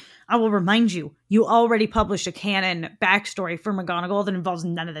 Rowling, I will remind you, you already published a canon backstory for McGonagall that involves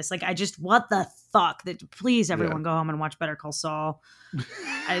none of this. Like, what the fuck? That please, everyone, go home and watch Better Call Saul.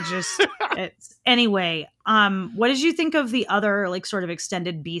 Anyway. What did you think of the other like sort of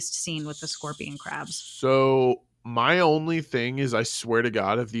extended beast scene with the scorpion crabs? So my only thing is, I swear to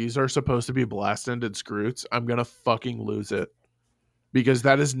God, if these are supposed to be blast-ended Scroots, I'm gonna fucking lose it, because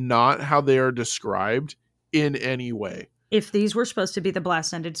that is not how they are described in any way. If these were supposed to be the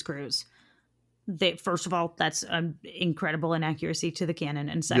blast-ended screws, first of all, that's an incredible inaccuracy to the canon,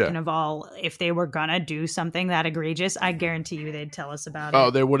 and second of all, if they were gonna do something that egregious, I guarantee you they'd tell us about it. Oh,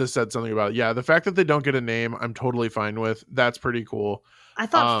 they would have said something about it. Yeah, the fact that they don't get a name, I'm totally fine with. That's pretty cool. I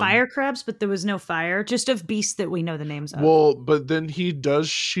thought fire crabs, but there was no fire, just of beasts that we know the names of. Well, but then he does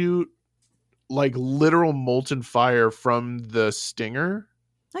shoot like literal molten fire from the stinger.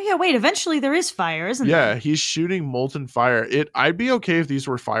 Oh yeah, wait, eventually there is fire, isn't there? Yeah, he's shooting molten fire. I'd be okay if these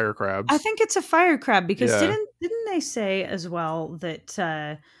were fire crabs. I think it's a fire crab, because didn't they say as well that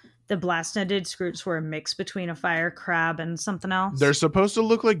the blast-ended Scroots were a mix between a fire crab and something else? They're supposed to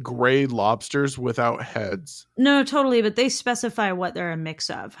look like gray lobsters without heads. No, totally, but they specify what they're a mix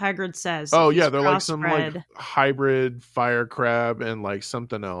of. Hagrid says. Oh yeah, they're like some like hybrid fire crab and like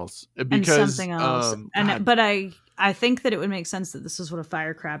something else. Because and something else. But I think that it would make sense that this is what a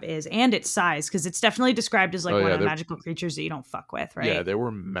fire crab is, and its size, because it's definitely described as like one of the magical creatures that you don't fuck with, right? Yeah, they were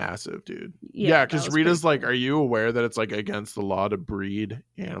massive, dude. Yeah, because Rita's like, are you aware that it's like against the law to breed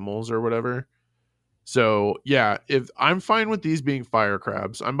animals or whatever? So yeah, if I'm fine with these being fire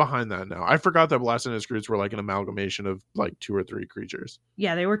crabs, I'm behind that now. I forgot that blast-ended Scroots were like an amalgamation of like 2 or 3 creatures.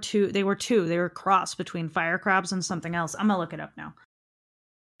 Yeah, they were two. They were a cross between fire crabs and something else. I'm gonna look it up now.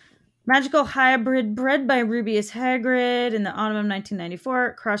 Magical hybrid bred by Rubius Hagrid in the autumn of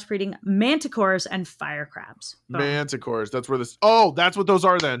 1994, crossbreeding manticores and fire crabs. Boom. Manticores. That's where this. Oh, that's what those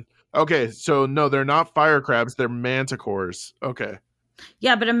are then. Okay, so no, they're not fire crabs. They're manticores. Okay.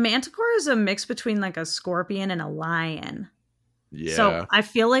 Yeah, but a manticore is a mix between like a scorpion and a lion. Yeah. So I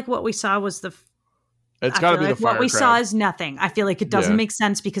feel like what we saw was it's got to be like the fire what we crab. saw is nothing. I feel like it doesn't make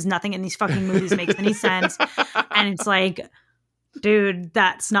sense, because nothing in these fucking movies makes any sense. And it's like, dude,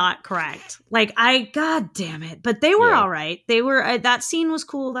 that's not correct. Like, god damn it. But they were all right. They were, that scene was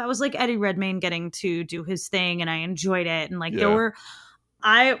cool. That was like Eddie Redmayne getting to do his thing, and I enjoyed it. And like,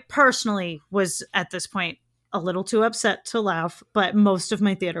 I personally was at this point a little too upset to laugh, but most of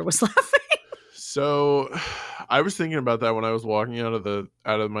my theater was laughing. So I was thinking about that when I was walking out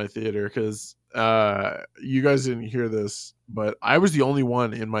of my theater, because you guys didn't hear this, but I was the only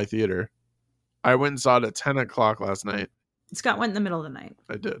one in my theater. I went and saw it at 10 o'clock last night. Scott went in the middle of the night.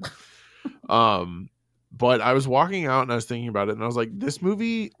 I did. But I was walking out and I was thinking about it, and I was like, this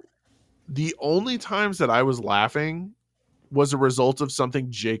movie, the only times that I was laughing was a result of something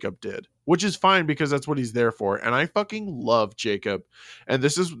Jacob did, which is fine because that's what he's there for. And I fucking love Jacob. And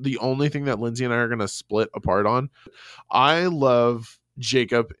this is the only thing that Lindsay and I are going to split apart on. I love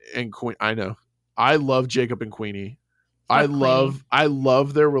Jacob and Queen. I know. I love Jacob and Queenie. I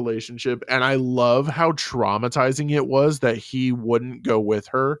love their relationship, and I love how traumatizing it was that he wouldn't go with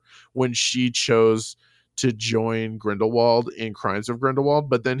her when she chose to join Grindelwald in Crimes of Grindelwald.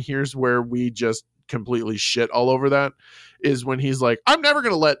 But then here's where we just completely shit all over that, is when he's like, I'm never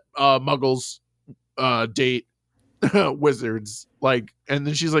gonna let muggles date wizards, like, and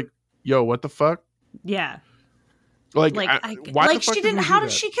then she's like, yo, what the fuck? Yeah. Why she didn't. How did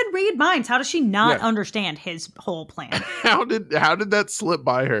she could read minds? How does she not understand his whole plan? How did that slip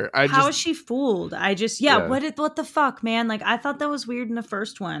by her? How is she fooled? What the fuck, man? Like, I thought that was weird in the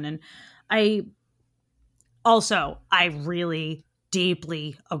first one, and I really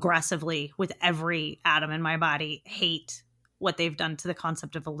deeply, aggressively, with every atom in my body, hate what they've done to the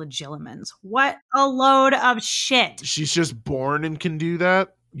concept of a legilimens. What a load of shit! She's just born and can do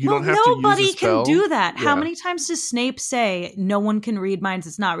that. Nobody can do that. Yeah. How many times does Snape say no one can read minds?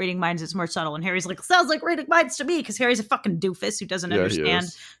 It's not reading minds. It's more subtle. And Harry's like, sounds like reading minds to me, because Harry's a fucking doofus who doesn't understand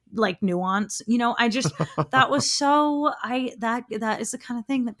like nuance. You know, I just that was so that is the kind of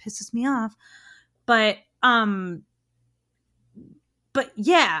thing that pisses me off. But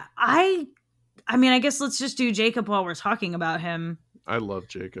yeah, I mean, I guess let's just do Jacob while we're talking about him. I love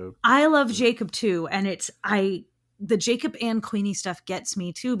Jacob. I love Jacob too, and the Jacob and Queenie stuff gets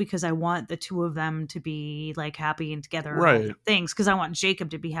me too, because I want the two of them to be like happy and together, right? Things, because I want Jacob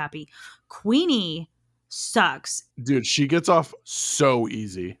to be happy. Queenie sucks. Dude, she gets off so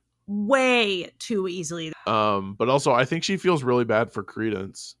easy. Way too easily. But also I think she feels really bad for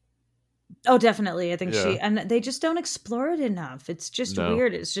Credence. Oh, definitely. I think Yeah. and they just don't explore it enough. It's just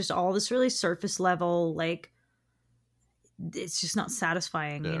weird. It's just all this really surface level, like, it's just not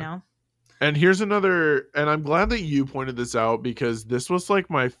satisfying, you know? And here's another, and I'm glad that you pointed this out, because this was like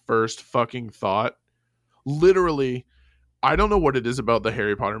my first fucking thought. Literally, I don't know what it is about the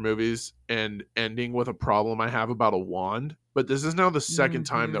Harry Potter movies and ending with a problem I have about a wand, but this is now the second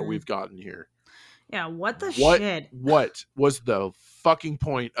time that we've gotten here. Yeah, what the shit? What was the fucking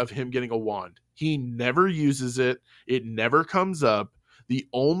point of him getting a wand? He never uses it. It never comes up. The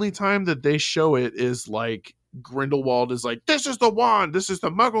only time that they show it is like Grindelwald is like, this is the wand. This is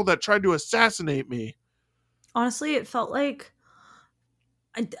the muggle that tried to assassinate me. Honestly, it felt like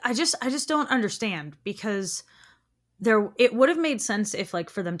I just don't understand, because it would have made sense if, like,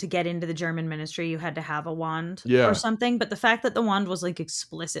 for them to get into the German ministry, you had to have a wand or something. But the fact that the wand was like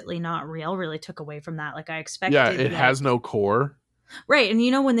explicitly not real really took away from that. Like, I expected. Yeah, it has no core. Right. And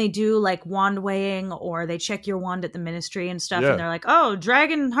you know, when they do like wand weighing, or they check your wand at the ministry and stuff, and they're like, oh,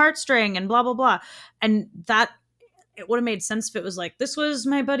 dragon heartstring and blah, blah, blah. And that, it would have made sense if it was like, this was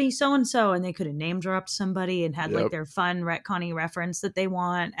my buddy so-and-so, and they could have name dropped somebody and had like their fun retconny reference that they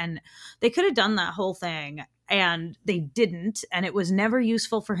want. And they could have done that whole thing. And they didn't, and it was never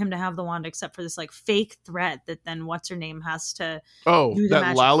useful for him to have the wand, except for this like fake threat that then what's her name has to do the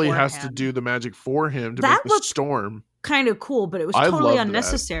magic Lally for has him. to do the magic for him to make the storm. Kind of cool, but it was totally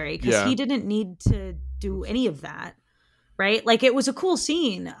unnecessary, because he didn't need to do any of that, right? Like, it was a cool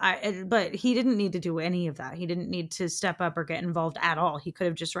scene, but he didn't need to do any of that. He didn't need to step up or get involved at all. He could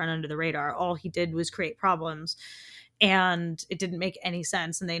have just run under the radar. All he did was create problems. And it didn't make any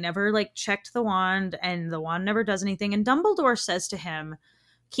sense. And they never like checked the wand, and the wand never does anything. And Dumbledore says to him,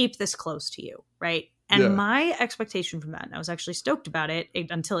 keep this close to you, right? And my expectation from that, and I was actually stoked about it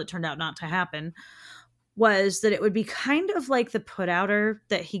until it turned out not to happen, was that it would be kind of like the put-outer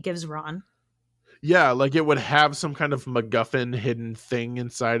that he gives Ron. Yeah, like it would have some kind of MacGuffin hidden thing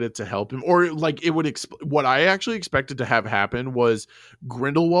inside it to help him. Or like it would what I actually expected to have happen was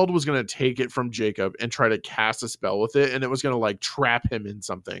Grindelwald was going to take it from Jacob and try to cast a spell with it, and it was going to like trap him in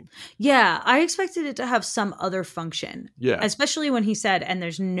something. Yeah, I expected it to have some other function. Yeah. Especially when he said, and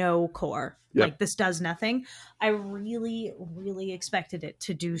there's no core. Yep. Like, this does nothing. I really, really expected it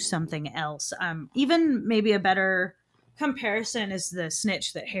to do something else. Even maybe a better comparison is the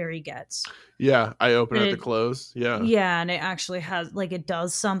snitch that Harry gets. Yeah, I open at the close. Yeah, and it actually has, like, it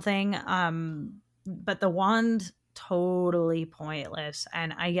does something. But the wand, totally pointless.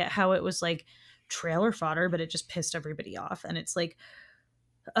 And I get how it was like trailer fodder, but it just pissed everybody off. And it's like,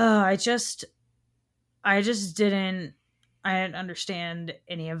 I didn't understand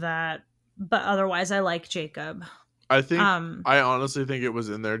any of that. But otherwise, I like Jacob. I think I honestly think it was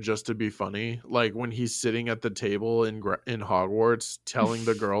in there just to be funny. Like when he's sitting at the table in Hogwarts telling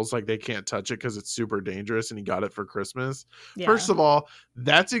the girls like they can't touch it because it's super dangerous, and he got it for Christmas. Yeah. First of all,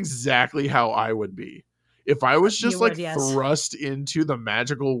 that's exactly how I would be. If I was just thrust into the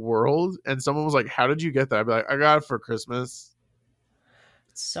magical world and someone was like, how did you get that? I'd be like, I got it for Christmas.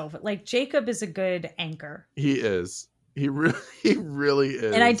 So like Jacob is a good anchor. He is. He really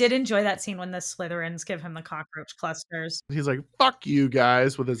is. And I did enjoy that scene when the Slytherins give him the cockroach clusters. He's like, fuck you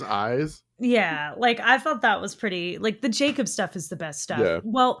guys, with his eyes. Yeah, like I thought that was pretty, like the Jacob stuff is the best stuff. Yeah.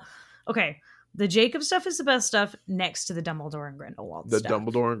 Well, okay. The Jacob stuff is the best stuff next to the Dumbledore and Grindelwald stuff. The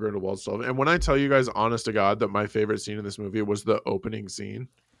Dumbledore and Grindelwald stuff. And when I tell you guys, honest to God, that my favorite scene in this movie was the opening scene.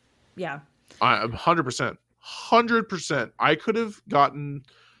 Yeah. I'm 100%. 100%. I could have gotten,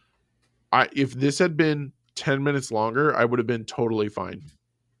 if this had been 10 minutes longer, I would have been totally fine.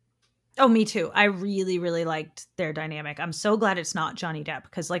 Oh, me too. I really, really liked their dynamic. I'm so glad it's not Johnny Depp,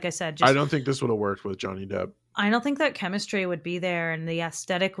 because like I said, I don't think this would have worked with Johnny Depp. I don't think that chemistry would be there, and the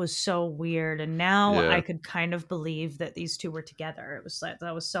aesthetic was so weird. And now I could kind of believe that these two were together. It was like,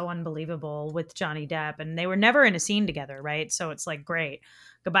 that was so unbelievable with Johnny Depp, and they were never in a scene together, right? So it's like, great.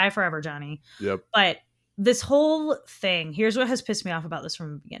 Goodbye forever, Johnny. Yep. But this whole thing, here's what has pissed me off about this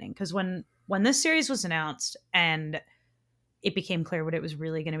from the beginning. Because when this series was announced and it became clear what it was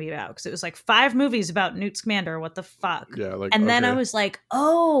really going to be about, because it was like 5 movies about Newt Scamander, what the fuck? Yeah, like, and then I was like,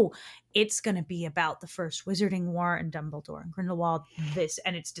 oh, it's going to be about the first Wizarding War and Dumbledore and Grindelwald,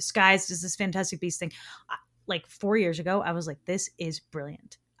 and it's disguised as this Fantastic Beasts thing. Like 4 years ago, I was like, this is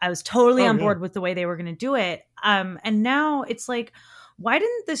brilliant. I was totally on board with the way they were going to do it. And now it's like, why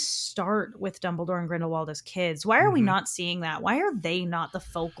didn't this start with Dumbledore and Grindelwald as kids? Why are we not seeing that? Why are they not the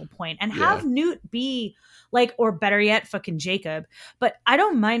focal point? And have Newt be like, or better yet, fucking Jacob. But I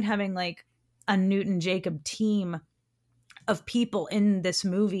don't mind having like a Newton Jacob team of people in this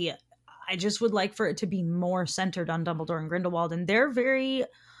movie. I just would like for it to be more centered on Dumbledore and Grindelwald, and they're very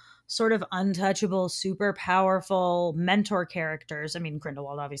sort of untouchable, super powerful mentor characters. I mean,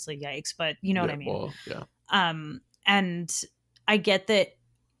 Grindelwald obviously, yikes, but you know what I mean. Well, yeah. And I get that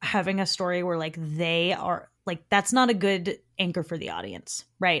having a story where like they are like, that's not a good anchor for the audience,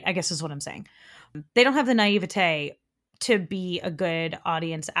 right? I guess is what I'm saying. They don't have the naivete to be a good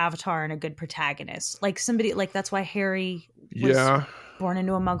audience avatar and a good protagonist. Like somebody like that's why Harry was born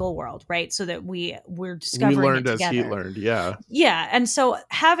into a Muggle world, right? So that we're discovering we learned it as together. he learned, yeah. And so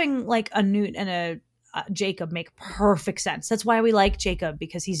having like a Newt and a Jacob make perfect sense. That's why we like Jacob,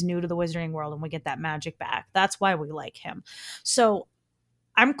 because he's new to the wizarding world and we get that magic back. That's why we like him. So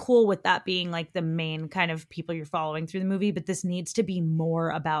I'm cool with that being like the main kind of people you're following through the movie, but this needs to be more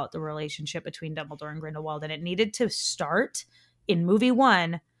about the relationship between Dumbledore and Grindelwald, and it needed to start in movie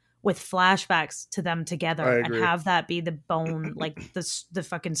 1 with flashbacks to them together and have that be the bone, like the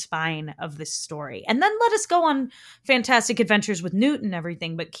fucking spine of this story. And then let us go on fantastic adventures with Newt and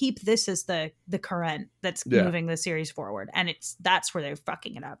everything, but keep this as the current that's moving the series forward. And that's where they're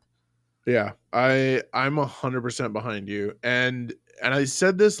fucking it up. Yeah, I'm 100% behind you. And I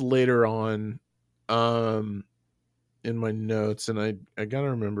said this later on in my notes, and I gotta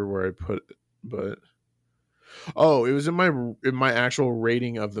remember where I put it, but it was in my actual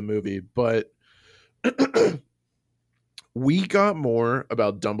rating of the movie. But we got more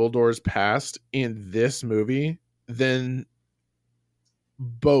about Dumbledore's past in this movie than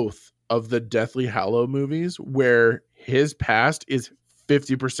both of the Deathly Hallows movies, where his past is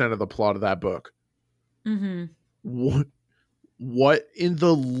 50% of the plot of that book. Mm-hmm. What in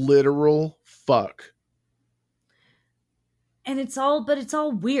the literal fuck? And it's all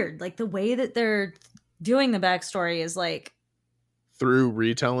weird. Like the way that they're doing the backstory is like through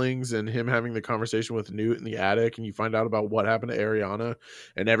retellings and him having the conversation with Newt in the attic, and you find out about what happened to Ariana,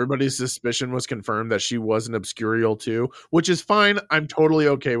 and everybody's suspicion was confirmed that she was an Obscurial too, which is fine. I'm totally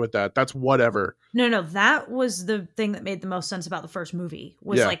okay with that. That's whatever. No, that was the thing that made the most sense about the first movie.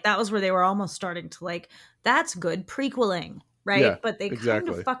 Was like that was where they were almost starting to like, that's good prequeling, right? Yeah, but they kind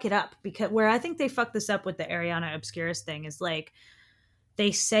of fuck it up, because where I think they fuck this up with the Ariana Obscurus thing is like,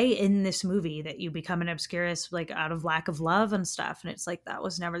 they say in this movie that you become an Obscurus like out of lack of love and stuff, and it's like that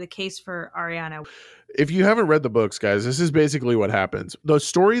was never the case for Ariana. If you haven't read the books, guys, this is basically what happens. The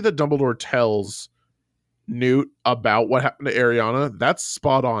story that Dumbledore tells Newt about what happened to Ariana, that's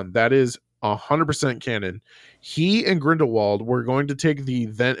spot on. That is 100% canon. He and Grindelwald were going to take the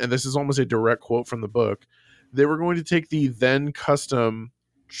then, and this is almost a direct quote from the book, they were going to take the then custom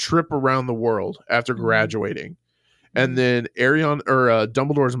trip around the world after graduating. And then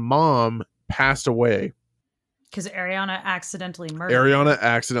Dumbledore's mom passed away because Ariana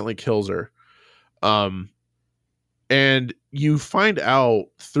accidentally kills her. And you find out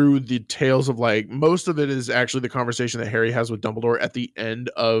through the tales of like, most of it is actually the conversation that Harry has with Dumbledore at the end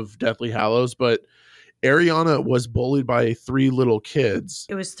of Deathly Hallows, but Ariana was bullied by 3 little kids.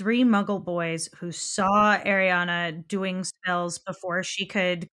 It was 3 Muggle boys who saw Ariana doing spells before she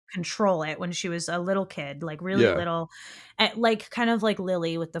could control it when she was a little kid, like really little, like kind of like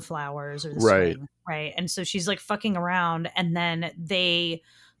Lily with the flowers or the swing, right? And so she's like fucking around, and then they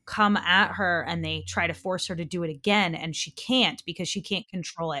come at her and they try to force her to do it again, and she can't because she can't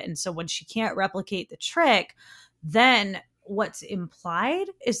control it. And so when she can't replicate the trick, then what's implied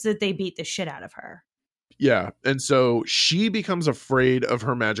is that they beat the shit out of her. Yeah, and so she becomes afraid of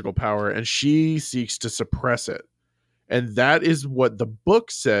her magical power and she seeks to suppress it. And that is what the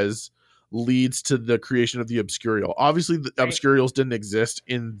book says leads to the creation of the Obscurial. Obviously, the Obscurials didn't exist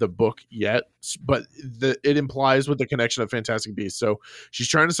in the book yet, but it implies with the connection of Fantastic Beasts. So she's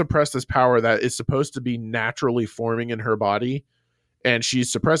trying to suppress this power that is supposed to be naturally forming in her body, and she's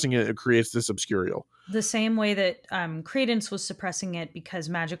suppressing it. It creates this Obscurial. The same way that Credence was suppressing it because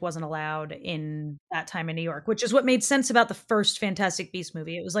magic wasn't allowed in that time in New York, which is what made sense about the first Fantastic Beasts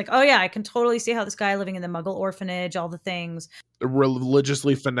movie. It was like, oh yeah, I can totally see how this guy living in the Muggle orphanage, all the things. A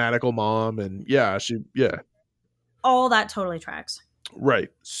religiously fanatical mom, and all that totally tracks. Right.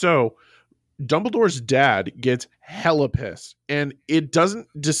 So Dumbledore's dad gets hella pissed, and it doesn't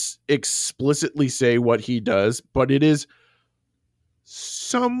just explicitly say what he does, but it is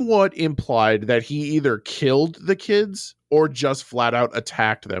somewhat implied that he either killed the kids or just flat out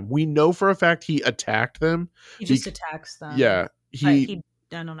attacked them. We know for a fact he attacked them. He just attacks them. Yeah. I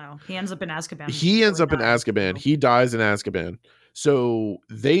don't know. He ends up in Azkaban. He dies in Azkaban. So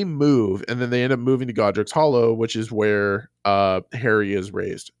they move, and then they end up moving to Godric's Hollow, which is where Harry is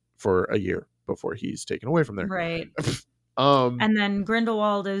raised for a year before he's taken away from there. Right. And then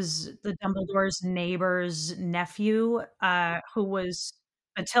Grindelwald is the Dumbledore's neighbor's nephew, who was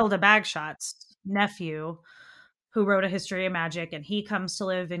Matilda Bagshot's nephew, who wrote a history of magic, and he comes to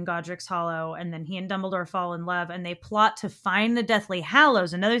live in Godric's Hollow, and then he and Dumbledore fall in love, and they plot to find the Deathly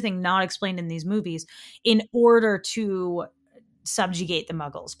Hallows, another thing not explained in these movies, in order to subjugate the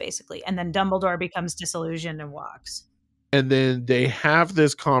Muggles, basically. And then Dumbledore becomes disillusioned and walks. And then they have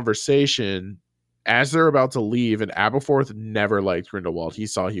this conversation as they're about to leave, and Aberforth never liked Grindelwald. He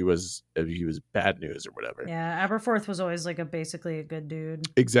saw he was bad news or whatever. Yeah, Aberforth was always like basically a good dude.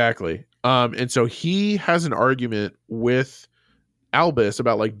 Exactly. And so he has an argument with Albus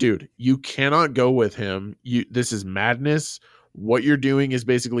about like, dude, you cannot go with him. This is madness. What you're doing is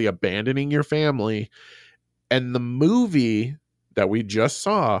basically abandoning your family. And the movie that we just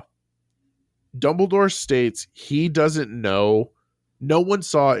saw, Dumbledore states he doesn't know. No one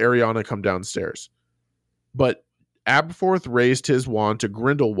saw Ariana come downstairs, but Aberforth raised his wand to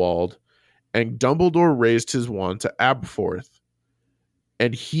Grindelwald, and Dumbledore raised his wand to Aberforth.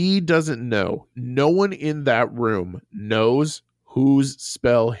 And he doesn't know. No one in that room knows whose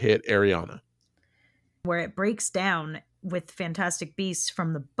spell hit Ariana. Where it breaks down with Fantastic Beasts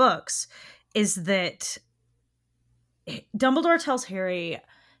from the books is that Dumbledore tells Harry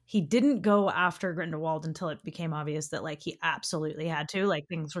he didn't go after Grindelwald until it became obvious that like he absolutely had to, like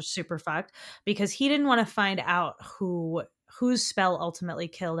things were super fucked, because he didn't want to find out whose spell ultimately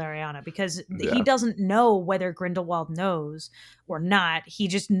killed Ariana, because he doesn't know whether Grindelwald knows or not. He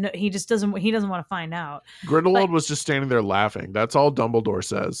doesn't want to find out. Grindelwald was just standing there laughing. That's all Dumbledore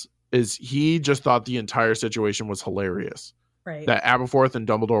says, is he just thought the entire situation was hilarious. Right. That Aberforth and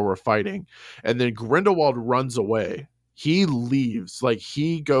Dumbledore were fighting. And then Grindelwald runs away. He leaves. Like,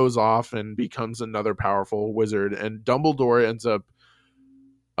 he goes off and becomes another powerful wizard. And Dumbledore ends up...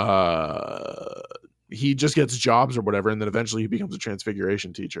 he just gets jobs or whatever, and then eventually he becomes a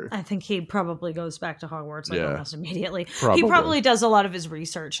transfiguration teacher. I think he probably goes back to Hogwarts almost immediately. Probably. He probably does a lot of his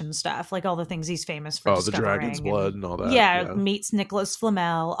reresearch and stuff, like all the things he's famous for. The dragon's blood and all that. Yeah, meets Nicholas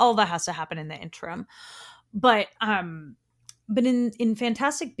Flamel. All that has to happen in the interim. But in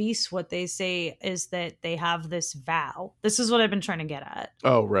Fantastic Beasts, what they say is that they have this vow. This is what I've been trying to get at.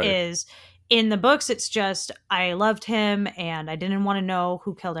 Oh, right. Is in the books, it's just, I loved him and I didn't want to know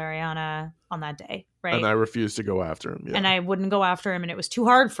who killed Ariana on that day, right? And I refused to go after him. Yeah. And I wouldn't go after him, and it was too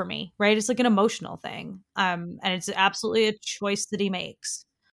hard for me, right? It's like an emotional thing. And it's absolutely a choice that he makes.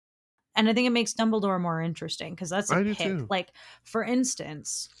 And I think it makes Dumbledore more interesting, because that's a pick. Too. Like, for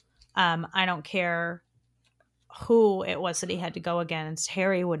instance, I don't care who it was that he had to go against.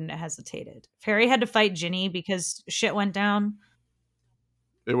 Harry wouldn't have hesitated. If Harry had to fight Ginny because shit went down,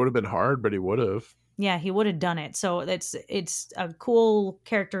 it would have been hard, but he would have. Yeah, he would have done it. So it's a cool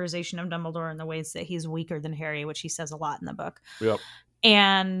characterization of Dumbledore in the ways that he's weaker than Harry, which he says a lot in the book. Yep.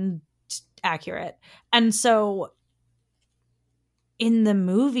 And accurate. And so in the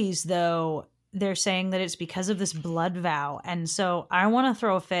movies, though, they're saying that it's because of this blood vow. And so I want to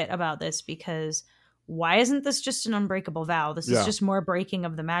throw a fit about this, because why isn't this just an unbreakable vow? This is just more breaking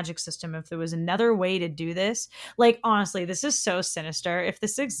of the magic system. If there was another way to do this, like, honestly, this is so sinister. If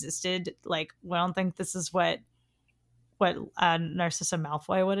this existed, like, I don't think this is what Narcissa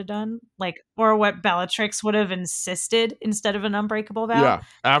Malfoy would have done, like, or what Bellatrix would have insisted instead of an unbreakable vow. Yeah,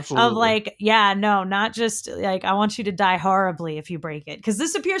 absolutely. Of like, yeah, no, not just like, I want you to die horribly if you break it. Because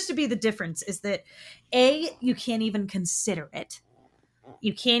this appears to be the difference, is that you can't even consider it.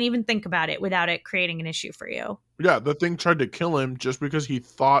 You can't even think about it without it creating an issue for you. Yeah, the thing tried to kill him just because he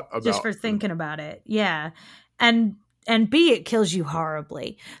thought about it. Just for thinking about it. Yeah. And B, it kills you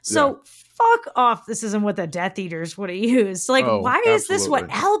horribly. So fuck off. This isn't what the Death Eaters would have used. Like, why is this what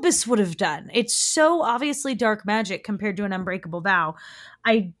Albus would have done? It's so obviously dark magic compared to an unbreakable vow.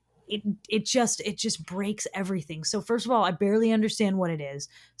 It just breaks everything. So first of all, I barely understand what it is.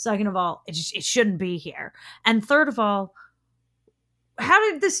 Second of all, it shouldn't be here. And third of all,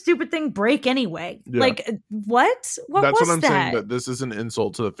 how did this stupid thing break anyway? Yeah. Like, what? That's what I'm saying, that this is an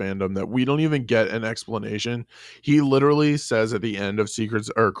insult to the fandom, that we don't even get an explanation. He literally says at the end of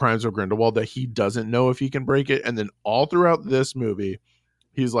Secrets or Crimes of Grindelwald that he doesn't know if he can break it. And then all throughout this movie,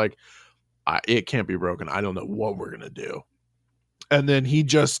 he's like, it can't be broken. I don't know what we're going to do. And then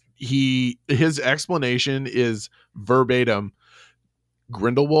his explanation is verbatim: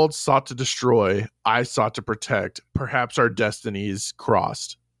 Grindelwald sought to destroy, I sought to protect. Perhaps our destinies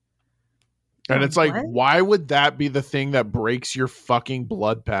crossed. And it's like, why would that be the thing that breaks your fucking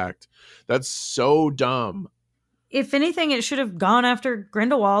blood pact? That's so dumb. If anything, it should have gone after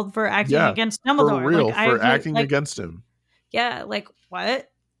Grindelwald for acting against Dumbledore. For real, like, for acting against him. Yeah, like, what?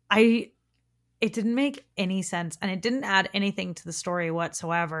 It didn't make any sense, and it didn't add anything to the story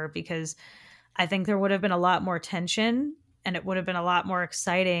whatsoever, because I think there would have been a lot more tension, and it would have been a lot more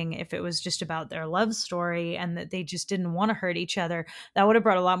exciting if it was just about their love story and that they just didn't want to hurt each other. That would have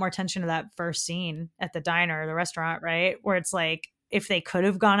brought a lot more tension to that first scene at the diner, the restaurant, right? Where it's like, if they could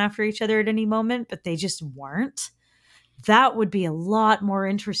have gone after each other at any moment, but they just weren't, that would be a lot more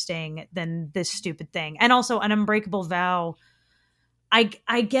interesting than this stupid thing. And also, an unbreakable vow.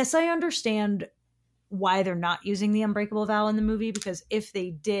 I guess I understand why they're not using the unbreakable vow in the movie, because if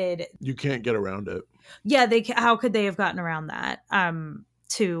they did, You can't get around it. yeah, how could they have gotten around that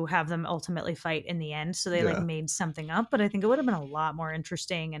to have them ultimately fight in the end? So they like made something up, but I think it would have been a lot more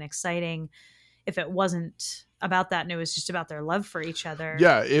interesting and exciting if it wasn't about that and it was just about their love for each other.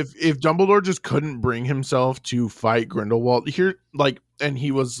 Yeah, if Dumbledore just couldn't bring himself to fight Grindelwald here, like, and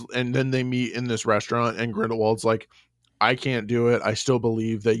then they meet in this restaurant and Grindelwald's like, I can't do it. I still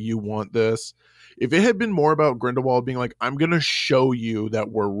believe that you want this. If it had been more about Grindelwald being like, I'm going to show you that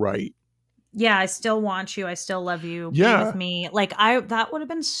we're right. Yeah, I still want you. I still love you. Yeah. Be with me. Like, that would have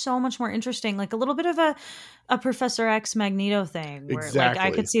been so much more interesting. Like a little bit of a Professor X Magneto thing where Exactly.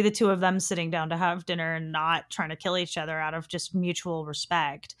 like I could see the two of them sitting down to have dinner and not trying to kill each other out of just mutual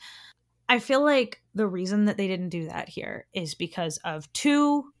respect. I feel like the reason that they didn't do that here is because of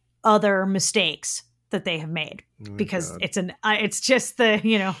two other mistakes that they have made. Because it's just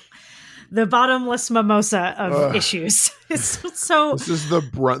the bottomless mimosa of issues. So this is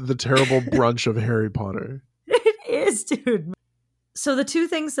the terrible brunch of Harry Potter. It is, dude. So the two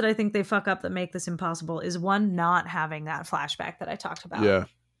things that I think they fuck up that make this impossible is one, not having that flashback that I talked about. Yeah.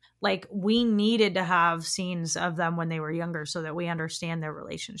 Like, we needed to have scenes of them when they were younger so that we understand their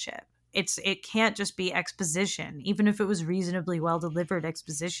relationship. It can't just be exposition. Even if it was reasonably well delivered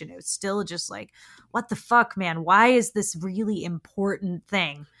exposition, it was still just like, what the fuck, man? Why is this really important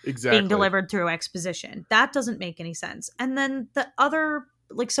thing being delivered through exposition? That doesn't make any sense. And then the other,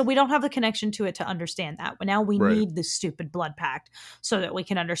 like, so we don't have the connection to it to understand that. But now we need this stupid blood pact so that we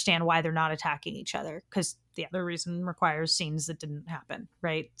can understand why they're not attacking each other. Because the other reason requires scenes that didn't happen,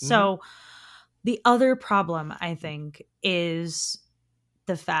 right? Mm-hmm. So the other problem, I think, is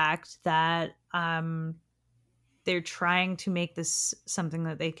the fact that they're trying to make this something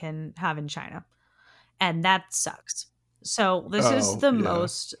that they can have in China, and that sucks. So this is the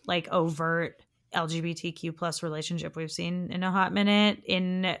most like overt LGBTQ plus relationship we've seen in a hot minute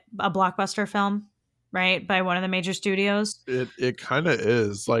in a blockbuster film, right? By one of the major studios. It kind of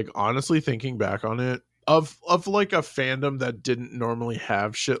is. Like, honestly, thinking back on it, of like a fandom that didn't normally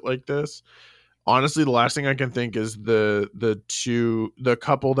have shit like this. Honestly, the last thing I can think is the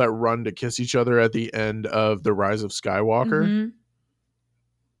couple that run to kiss each other at the end of The Rise of Skywalker. Mm-hmm.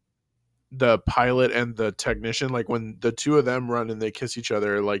 The pilot and the technician, like when the two of them run and they kiss each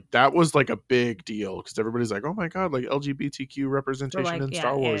other, like that was like a big deal because everybody's like, oh my god, like LGBTQ representation in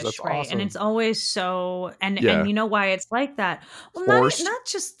Star Wars. That's right. Awesome. And it's always so, and you know why it's like that? Well, not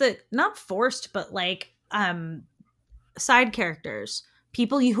just not forced, but like side characters.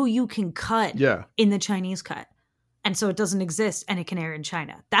 People who you can cut in the Chinese cut. And so it doesn't exist and it can air in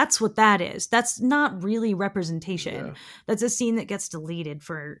China. That's what that is. That's not really representation. Yeah. That's a scene that gets deleted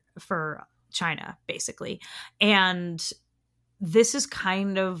for China, basically. And this is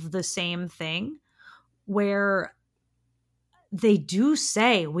kind of the same thing where they do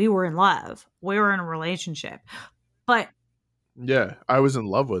say we were in love. We were in a relationship. But yeah, I was in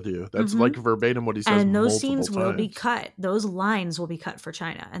love with you. That's like verbatim what he says. And those scenes will be cut. Those lines will be cut for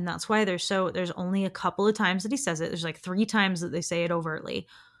China. And that's why there's only a couple of times that he says it. There's like 3 times that they say it overtly.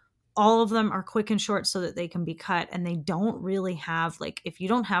 All of them are quick and short so that they can be cut. And they don't really have, like, if you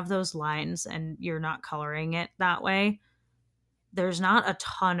don't have those lines and you're not coloring it that way, there's not a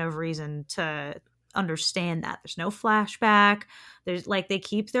ton of reason to understand that. There's no flashback. There's like, they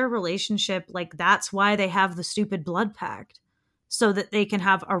keep their relationship. Like, that's why they have the stupid blood pact. So that they can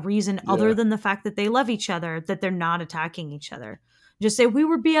have a reason other than the fact that they love each other, that they're not attacking each other. Just say, we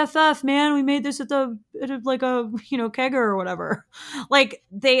were BFF, man. We made this at like a, kegger or whatever. Like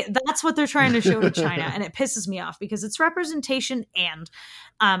that's what they're trying to show to China. And it pisses me off because it's representation and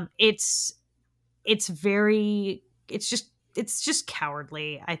it's just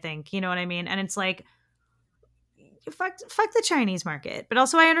cowardly, I think. You know what I mean? And it's like, fuck the Chinese market, but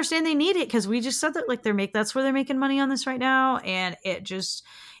also I understand they need it because we just said that like that's where they're making money on this right now, and it just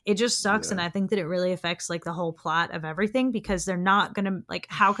sucks. And I think that it really affects like the whole plot of everything because they're not gonna, like,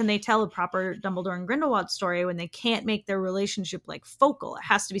 how can they tell a proper Dumbledore and Grindelwald story when they can't make their relationship like focal? It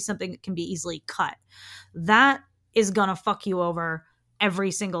has to be something that can be easily cut. That is gonna fuck you over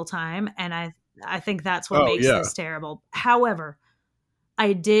every single time, and I think that's what makes this terrible. However,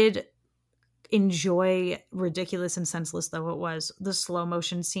 I did enjoy, ridiculous and senseless though it was, the slow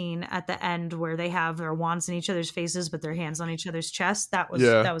motion scene at the end where they have their wands in each other's faces but their hands on each other's chests. That was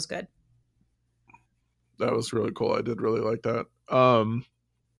good. That was really cool. I did really like that.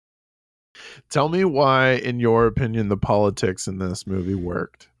 Tell me why, in your opinion, the politics in this movie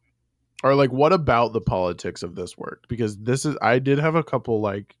worked. Or like, what about the politics of this worked? Because I did have a couple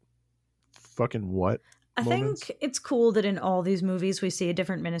like fucking what moments. Think it's cool that in all these movies we see a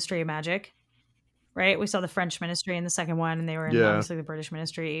different Ministry of Magic, right? We saw the French Ministry in the second one, and they were in obviously the British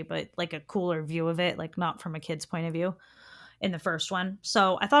Ministry, but like a cooler view of it, like not from a kid's point of view in the first one.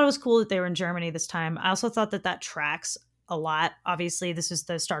 So I thought it was cool that they were in Germany this time. I also thought that tracks a lot. Obviously, this is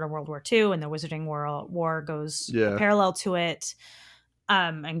the start of World War II, and the Wizarding War goes parallel to it.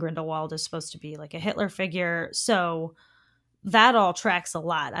 And Grindelwald is supposed to be like a Hitler figure. So that all tracks a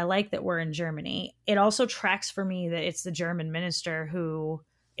lot. I like that we're in Germany. It also tracks for me that it's the German minister who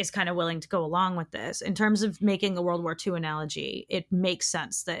is kind of willing to go along with this. In terms of making a World War II analogy, it makes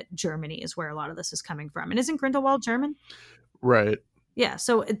sense that Germany is where a lot of this is coming from. And isn't Grindelwald German? Right. Yeah,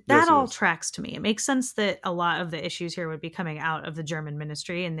 so that all tracks to me. It makes sense that a lot of the issues here would be coming out of the German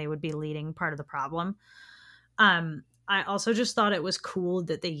ministry, and they would be leading part of the problem. I also just thought it was cool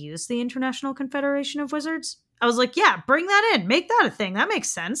that they used the International Confederation of Wizards. I was like, yeah, bring that in. Make that a thing. That makes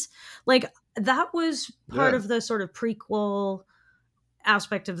sense. Like, that was part of the sort of prequel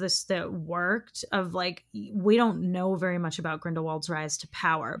aspect of this that worked, of like, we don't know very much about Grindelwald's rise to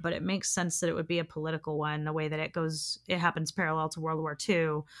power, but it makes sense that it would be a political one, the way that it happens parallel to World War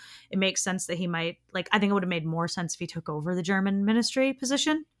II. It makes sense that he might, like, I think it would have made more sense if he took over the German ministry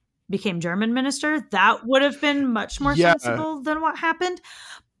position, became German minister. That would have been much more sensible than what happened.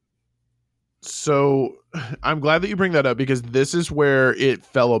 So I'm glad that you bring that up, because this is where it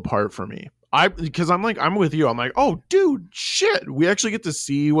fell apart for me. Because I'm with you. I'm like, oh, dude, shit. We actually get to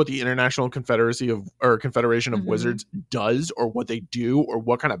see what the International Confederation of Wizards does, or what they do, or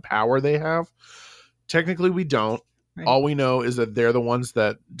what kind of power they have. Technically, we don't. Right. All we know is that they're the ones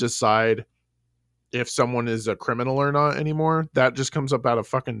that decide if someone is a criminal or not anymore. That just comes up out of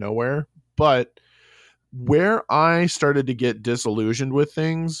fucking nowhere. But where I started to get disillusioned with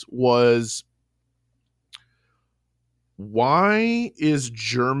things was, why is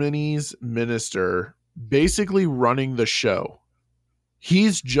Germany's minister basically running the show?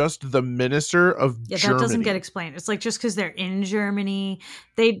 He's just the minister of Germany. That doesn't get explained. It's like, just because they're in Germany,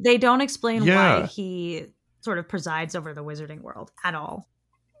 they don't explain why he sort of presides over the wizarding world at all.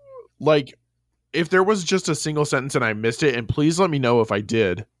 Like, if there was just a single sentence and I missed it, and please let me know if I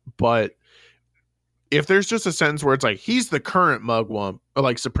did, but if there's just a sentence where it's like, he's the current mugwump, or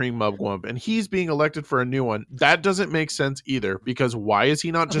like supreme mugwump, and he's being elected for a new one, that doesn't make sense either, because why is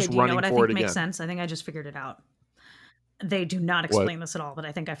he not just running for it again? I think makes sense. I think I just figured it out. They do not explain this at all, but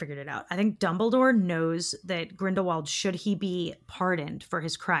I think I figured it out. I think Dumbledore knows that Grindelwald, should he be pardoned for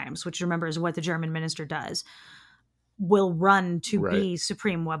his crimes, which, remember, is what the German minister does, will run to be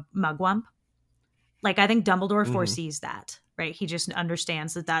supreme mugwump. Like, I think Dumbledore foresees that, right? He just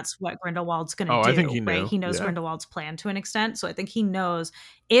understands that that's what Grindelwald's going to do. I think he knew. Right? He knows Grindelwald's plan to an extent. So I think he knows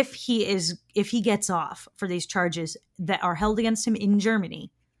if he gets off for these charges that are held against him in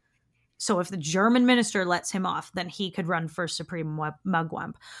Germany. So if the German minister lets him off, then he could run for supreme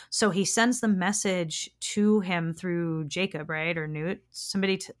mugwump. So he sends the message to him through Jacob, right? Or Newt,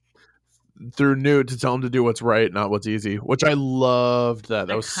 through Newt, to tell him to do what's right, not what's easy, which I loved. That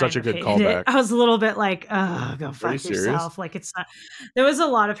was such a good callback. I was a little bit like, oh, go fuck yourself. Like, it's not, there was a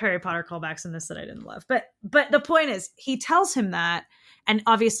lot of Harry Potter callbacks in this that I didn't love, but the point is, he tells him that, and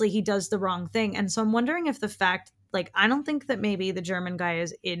obviously he does the wrong thing. And so I'm wondering if the fact, like, I don't think that maybe the German guy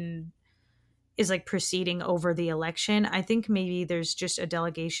is like proceeding over the election. I think maybe there's just a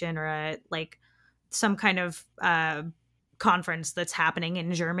delegation or some kind of conference that's happening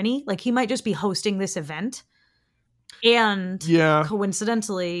in Germany. Like, he might just be hosting this event, and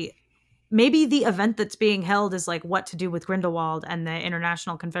coincidentally, maybe the event that's being held is like what to do with Grindelwald, and the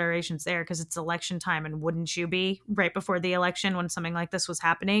International Confederation's there because it's election time, and wouldn't you be right before the election when something like this was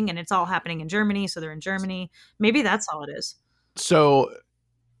happening, and it's all happening in Germany, so they're in Germany. Maybe that's all it is. So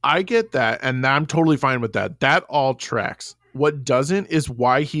I get that, and I'm totally fine with that. That all tracks. What doesn't is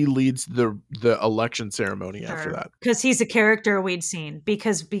why he leads the election ceremony after that. Because he's a character we'd seen.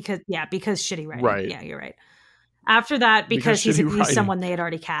 Because shitty writing. Right. Yeah, you're right. After that, because he's someone they had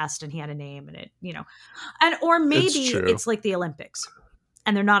already cast, and he had a name, and it, or maybe it's like the Olympics,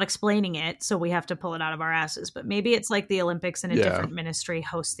 and they're not explaining it, so we have to pull it out of our asses. But maybe it's like the Olympics, and a different ministry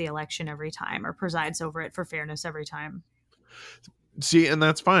hosts the election every time, or presides over it for fairness every time. See, and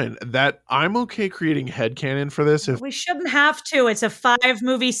that's fine. That I'm okay creating headcanon for this if We shouldn't have to. It's a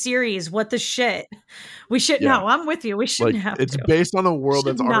 5-movie series. What the shit? We should yeah. no, I'm with you. We shouldn't Like have it's to. based on a world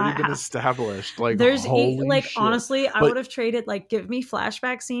Should that's already not been have. established. Like There's holy like shit. honestly, I But would have traded like give me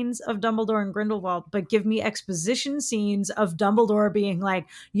flashback scenes of Dumbledore and Grindelwald, but give me exposition scenes of Dumbledore being like,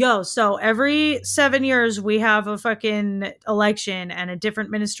 "Yo, so every 7 years we have a fucking election and a different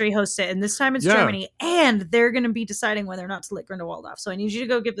ministry hosts it, and this time it's yeah, Germany, and they're going to be deciding whether or not to let Grindelwald off. So I need you to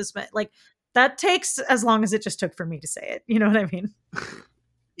go give this like that takes as long as it just took for me to say it. You know what I mean?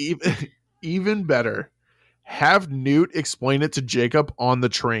 even better. Have Newt explain it to Jacob on the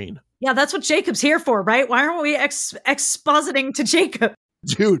train. Yeah, that's what Jacob's here for, right? Why aren't we expositing to Jacob?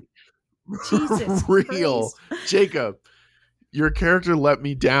 Dude, Jesus real Christ. Jacob, your character let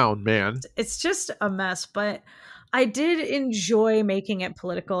me down, man. It's just a mess, but I did enjoy making it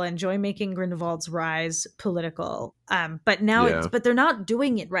political, enjoy making Grindelwald's rise political. But now Yeah. but they're not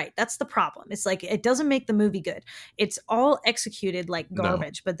doing it right. That's the problem. It's like it doesn't make the movie good. It's all executed like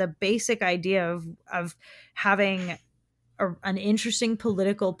garbage, but the basic idea of having an interesting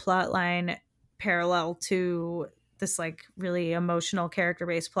political plot line parallel to this like really emotional character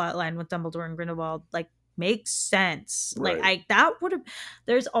based plot line with Dumbledore and Grindelwald like makes sense. Right. Like that would have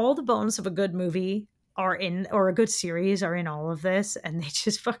there's all the bones of a good movie are in or a good series are in all of this and they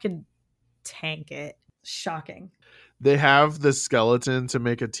just fucking tank it. Shocking. They have the skeleton to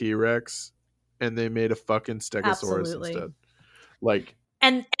make a T-Rex and they made a fucking Stegosaurus Absolutely. instead. Like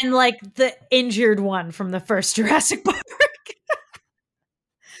and like the injured one from the first Jurassic Park.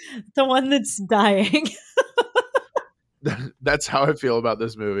 The one that's dying. That's how I feel about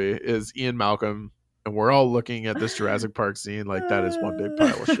this movie is Ian Malcolm, and we're all looking at this Jurassic Park scene like that is one big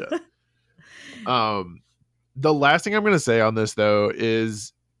pile of shit. The last thing I'm going to say on this though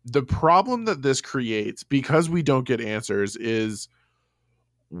is the problem that this creates because we don't get answers is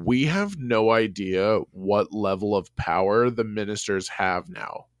we have no idea what level of power the ministers have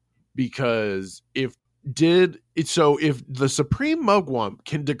now. Because if the Supreme Mugwump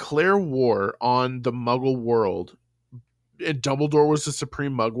can declare war on the Muggle world and Dumbledore was the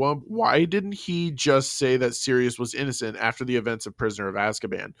Supreme Mugwump, why didn't he just say that Sirius was innocent after the events of Prisoner of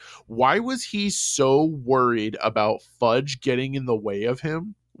Azkaban? Why was he so worried about Fudge getting in the way of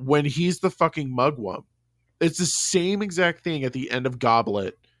him when he's the fucking Mugwump? It's the same exact thing at the end of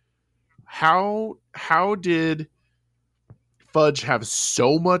Goblet. How did Fudge have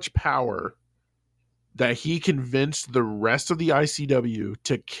so much power that he convinced the rest of the ICW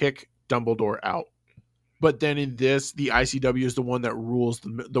to kick Dumbledore out? But then in this, the ICW is the one that rules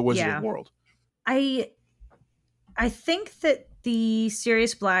the wizarding world. I think that the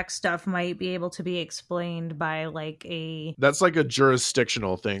Sirius Black stuff might be able to be explained by like that's like a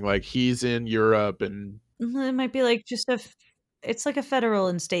jurisdictional thing. Like he's in Europe and it might be like just it's like a federal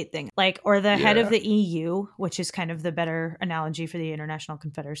and state thing. Like, or the head of the EU, which is kind of the better analogy for the International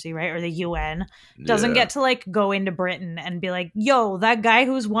Confederacy, right? Or the UN doesn't get to like go into Britain and be like, yo, that guy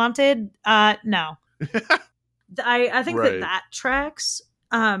who's wanted, no. I think that tracks.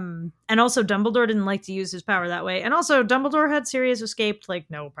 And also Dumbledore didn't like to use his power that way. And also Dumbledore had Sirius escaped like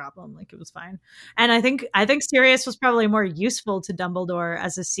no problem. Like it was fine. And I think Sirius was probably more useful to Dumbledore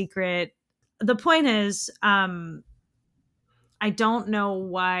as a secret. The point is, I don't know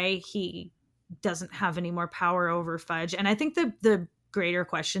why he doesn't have any more power over Fudge. And I think the greater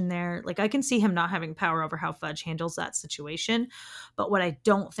question there, like I can see him not having power over how Fudge handles that situation. But what I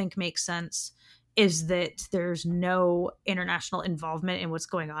don't think makes sense is that there's no international involvement in what's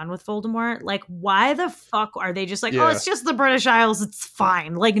going on with Voldemort. Like, why the fuck are they just like, oh, it's just the British Isles, it's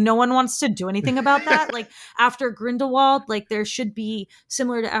fine. Like, no one wants to do anything about that. Like, after Grindelwald, like, there should be,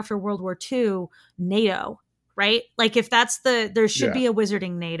 similar to after World War II, NATO, right? Like, if that's there should be a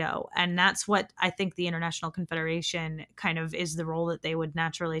wizarding NATO. And that's what I think the International Confederation kind of is the role that they would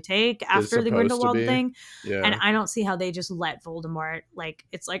naturally take after the Grindelwald thing. Yeah. And I don't see how they just let Voldemort, like,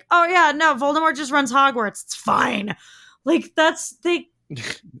 it's like, oh yeah, no, Voldemort just runs Hogwarts. It's fine. Like,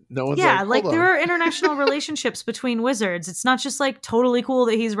 no one's like there are international relationships between wizards. It's not just like totally cool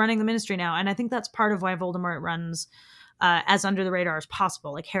that he's running the ministry now. And I think that's part of why Voldemort runs as under the radar as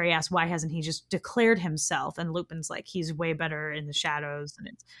possible. Like Harry asks, why hasn't he just declared himself? And Lupin's like, he's way better in the shadows. And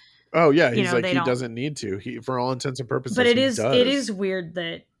it's, he's like, he doesn't need to. He, for all intents and purposes, but it is weird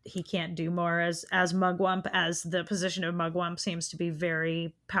that he can't do more as Mugwump, as the position of Mugwump seems to be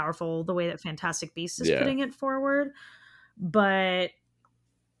very powerful. The way that Fantastic Beasts is putting it forward, but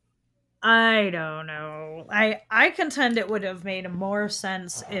I don't know. I contend it would have made more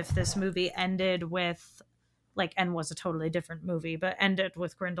sense if this movie ended with, like, and was a totally different movie, but ended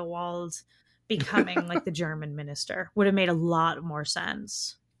with Grindelwald becoming like the German minister would have made a lot more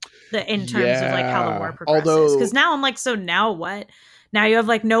sense. In terms of like how the war Yeah. progresses. Because Although, now I'm like, so now what? Now you have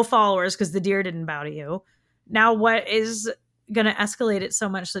like no followers because the deer didn't bow to you. Now what is going to escalate it so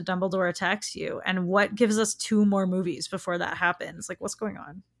much that Dumbledore attacks you? And what gives us 2 more movies before that happens? Like, what's going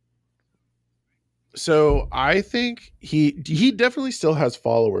on? so I think he definitely still has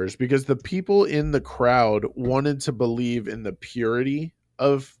followers because the people in the crowd wanted to believe in the purity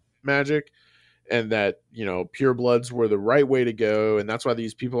of magic and that, you know, purebloods were the right way to go, and that's why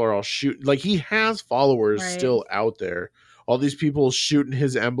these people are all shooting. Like, he has followers still out there. All these people shooting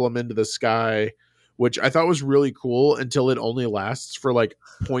his emblem into the sky, which I thought was really cool until it only lasts for like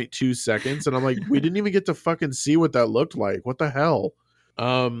 0.2 seconds, and I'm like, we didn't even get to fucking see what that looked like. What the hell?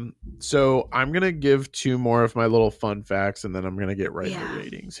 So I'm gonna give 2 more of my little fun facts, and then I'm gonna get right into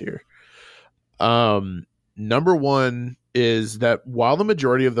ratings here. Number 1 is that while the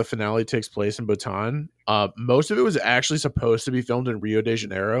majority of the finale takes place in Bhutan, most of it was actually supposed to be filmed in Rio de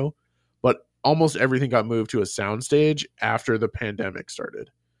Janeiro, but almost everything got moved to a soundstage after the pandemic started.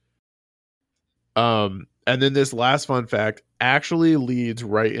 And then this last fun fact actually leads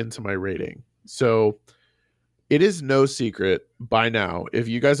right into my rating. So it is no secret by now, if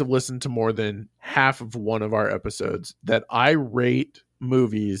you guys have listened to more than half of one of our episodes, that I rate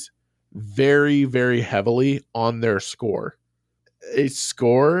movies very, very heavily on their score. A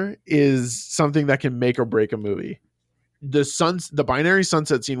score is something that can make or break a movie. The binary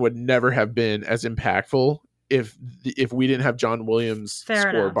sunset scene would never have been as impactful if we didn't have John Williams'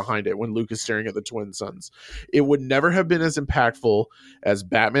 score behind it when Luke is staring at the twin suns. It would never have been as impactful as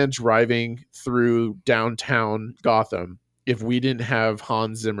Batman driving through downtown Gotham if we didn't have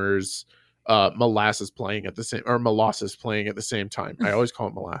Hans Zimmer's Molasses playing at the same time. I always call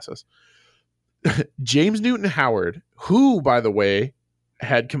it Molasses. James Newton Howard, who, by the way,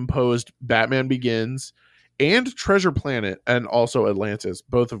 had composed Batman Begins and Treasure Planet and also Atlantis,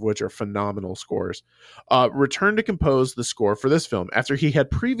 both of which are phenomenal scores, returned to compose the score for this film after he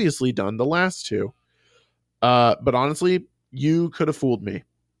had previously done the last 2. But honestly, you could have fooled me.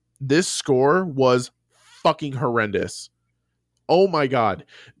 This score was fucking horrendous. Oh my God.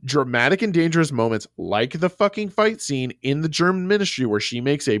 Dramatic and dangerous moments like the fucking fight scene in the German ministry where she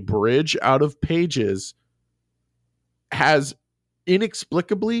makes a bridge out of pages has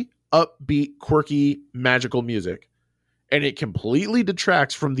inexplicably upbeat, quirky, magical music. And it completely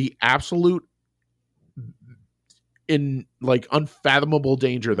detracts from the absolute unfathomable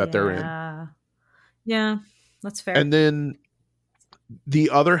danger that they're in. Yeah, that's fair. And then the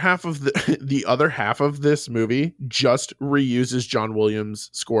other half of this movie just reuses John Williams'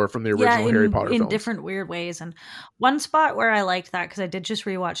 score from the original Harry Potter films in different weird ways. And one spot where I liked that, because I did just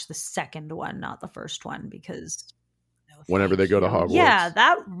rewatch the second one, not the first one, because whenever they go to Hogwarts. Yeah,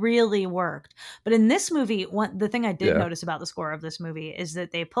 that really worked. But in this movie, the thing I did notice about the score of this movie is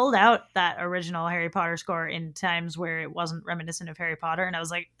that they pulled out that original Harry Potter score in times where it wasn't reminiscent of Harry Potter. And I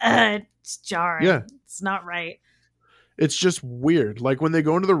was like, it's jarring. Yeah. It's not right. It's just weird. Like when they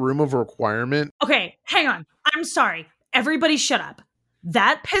go into the room of requirement. Okay, hang on. I'm sorry. Everybody shut up.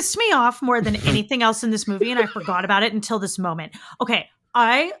 That pissed me off more than anything else in this movie, and I forgot about it until this moment. Okay,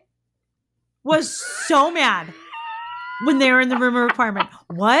 I was so mad when they were in the room of requirement.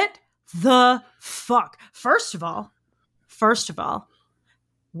 What the fuck? First of all,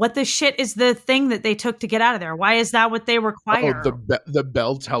 what the shit is the thing that they took to get out of there? Why is that what they require? Oh, the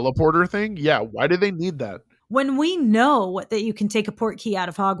Bell teleporter thing? Yeah, why do they need that? When we know that you can take a port key out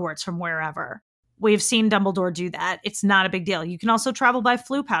of Hogwarts from wherever. We've seen Dumbledore do that. It's not a big deal. You can also travel by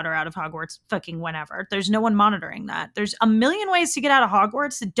flu powder out of Hogwarts fucking whenever. There's no one monitoring that. There's a million ways to get out of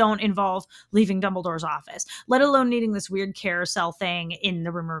Hogwarts that don't involve leaving Dumbledore's office, let alone needing this weird carousel thing in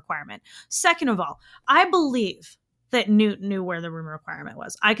the room of requirement. Second of all, I believe that Newt knew where the room of requirement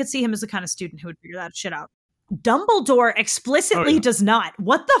was. I could see him as the kind of student who would figure that shit out. Dumbledore explicitly does not.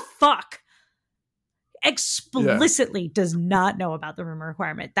 What the fuck? Explicitly does not know about the room of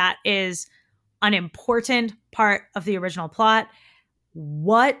requirement. That is an important part of the original plot.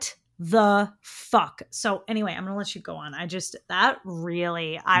 What the fuck? So anyway, I'm gonna let you go on. I was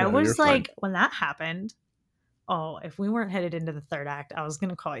like, fine. When that happened, if we weren't headed into the third act, I was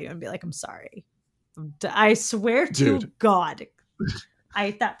gonna call you and be like, I'm sorry. I swear to God,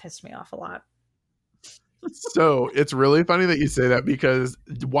 that pissed me off a lot. So it's really funny that you say that, because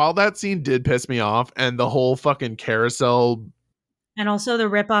while that scene did piss me off, and the whole fucking carousel, and also the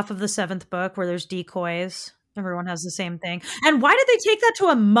ripoff of the 7th book where there's decoys, everyone has the same thing. And why did they take that to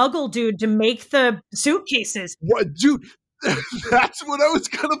a Muggle dude to make the suitcases? What, dude? That's what I was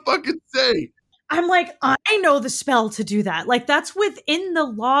gonna fucking say. I'm like, I know the spell to do that. Like, that's within the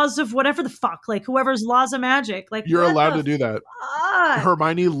laws of whatever the fuck, like whoever's laws of magic. Like, You're what allowed the to do that. fuck?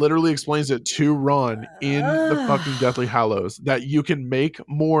 Hermione literally explains it to Ron in the fucking Deathly Hallows that you can make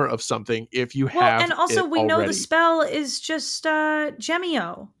more of something if you Well, have and also it we know the already. spell is just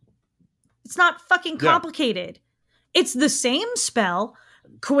Gemio. It's not fucking Yeah. complicated. It's the same spell.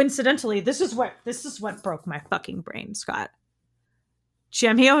 Coincidentally, this is what broke my fucking brain, Scott.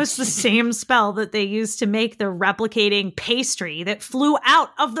 Gemio is the same spell that they used to make the replicating pastry that flew out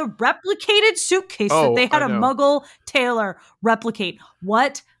of the replicated suitcase that they had I a know. Muggle tailor replicate.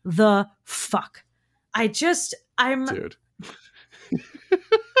 What the fuck? Dude.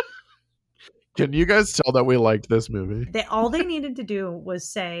 Can you guys tell that we liked this movie? All they needed to do was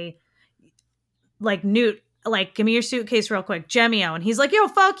say, like, Newt, like, give me your suitcase real quick, Gemio. And he's like, yo,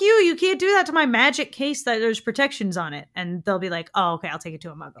 fuck you. You can't do that to my magic case that there's protections on it. And they'll be like, oh, okay, I'll take it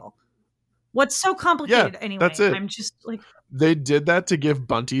to a Muggle. What's so complicated anyway? That's it. I'm just like, they did that to give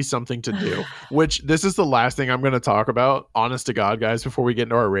Bunty something to do, which this is the last thing I'm going to talk about, honest to God, guys, before we get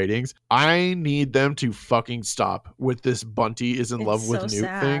into our ratings. I need them to fucking stop with this Bunty is in love with Newt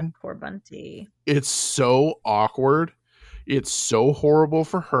thing. Poor Bunty. It's so awkward. It's so horrible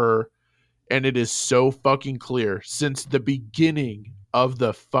for her. And it is so fucking clear since the beginning of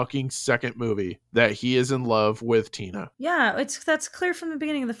the fucking second movie that he is in love with Tina. Yeah, that's clear from the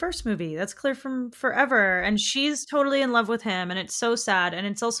beginning of the first movie. That's clear from forever. And she's totally in love with him. And it's so sad. And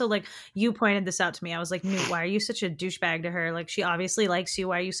it's also like, you pointed this out to me. I was like, Newt, why are you such a douchebag to her? Like, she obviously likes you.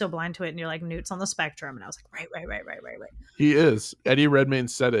 Why are you so blind to it? And you're like, Newt's on the spectrum. And I was like, right. He is. Eddie Redmayne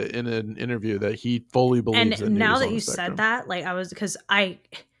said it in an interview that he fully believes. And now that you said that, like,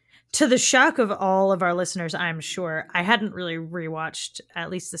 to the shock of all of our listeners, I'm sure, I hadn't really rewatched at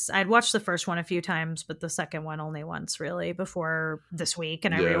least this. I'd watched the first one a few times, but the second one only once really before this week.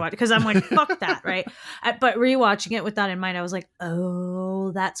 And I rewatched because I'm like, fuck that, right? But rewatching it with that in mind, I was like,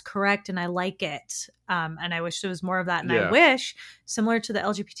 oh, that's correct. And I like it. And I wish there was more of that. And I wish, similar to the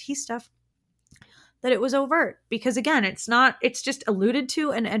LGBT stuff, that it was overt, because again, it's just alluded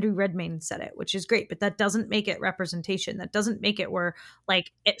to, and Eddie Redmayne said it, which is great, but that doesn't make it representation. That doesn't make it where,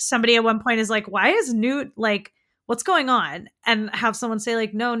 like, somebody at one point is like, why is Newt, like, what's going on? And have someone say,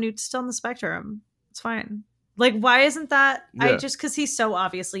 like, no, Newt's still on the spectrum. It's fine. Like, why isn't that? I just, because he so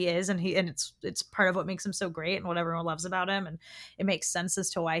obviously is, and it's part of what makes him so great and what everyone loves about him. And it makes sense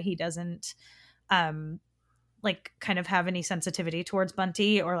as to why he doesn't, like, kind of have any sensitivity towards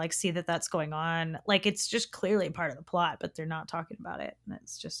Bunty or like see that that's going on. Like, it's just clearly part of the plot, but they're not talking about it. And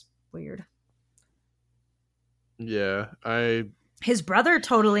it's just weird. Yeah. His brother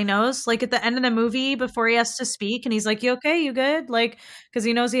totally knows, like, at the end of the movie before he has to speak, and he's like, you okay? You good? Like, because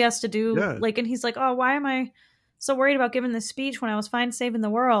he knows he has to do like, and he's like, oh, why am I so worried about giving this speech when I was fine saving the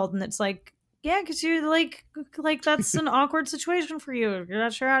world? And it's like, yeah, because you're like that's an awkward situation for you. You're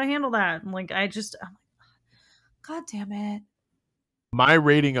not sure how to handle that. And like, I'm like, God damn it. My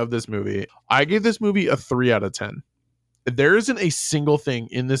rating of this movie, I gave this movie a 3 out of 10. There isn't a single thing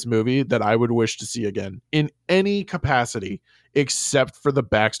in this movie that I would wish to see again in any capacity, except for the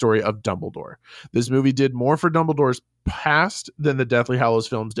backstory of Dumbledore. This movie did more for Dumbledore's past than the Deathly Hallows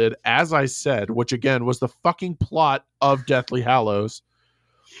films did, as I said, which again was the fucking plot of Deathly Hallows.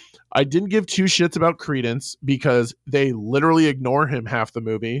 I didn't give two shits about Credence because they literally ignore him half the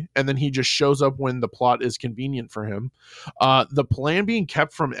movie, and then he just shows up when the plot is convenient for him. The plan being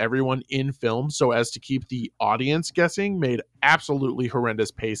kept from everyone in film so as to keep the audience guessing made absolutely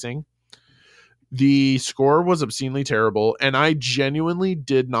horrendous pacing. The score was obscenely terrible, and I genuinely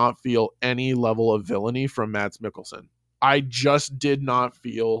did not feel any level of villainy from Mads Mikkelsen. I just did not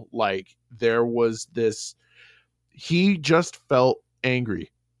feel like there was this... He just felt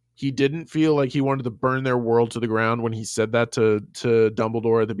angry. He didn't feel like he wanted to burn their world to the ground when he said that to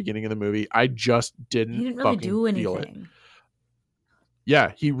Dumbledore at the beginning of the movie. I just didn't. He didn't really do anything. Feel it.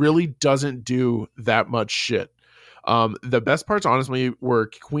 Yeah, he really doesn't do that much shit. The best parts, honestly, were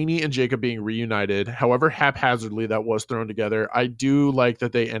Queenie and Jacob being reunited. However haphazardly that was thrown together, I do like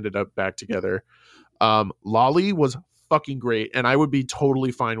that they ended up back together. Lolly was fucking great, and I would be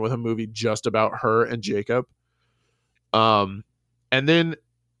totally fine with a movie just about her and Jacob. And then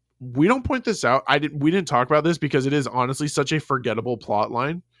we don't point this out. We didn't talk about this because it is honestly such a forgettable plot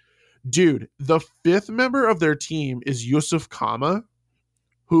line. Dude, the fifth member of their team is Yusuf Kama,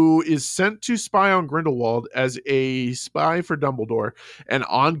 who is sent to spy on Grindelwald as a spy for Dumbledore. And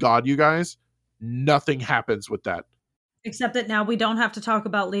on God, you guys, nothing happens with that. Except that now we don't have to talk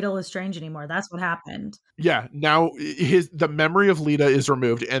about Lita Lestrange anymore. That's what happened. Yeah, now the memory of Lita is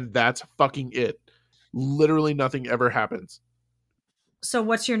removed, and that's fucking it. Literally nothing ever happens. So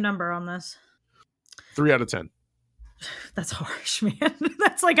what's your number on this? 3 out of 10. That's harsh, man.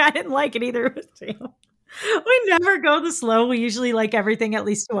 That's like, I didn't like it either. We never go this low. We usually like everything at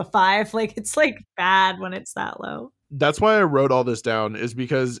least to a 5. Like, it's like bad when it's that low. That's why I wrote all this down, is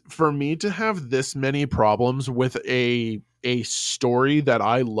because for me to have this many problems with a story that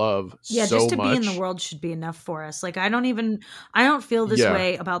I love so just to much, be in the world should be enough for us. Like, I don't feel this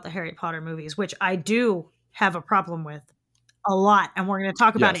way about the Harry Potter movies, which I do have a problem with a lot, and we're going to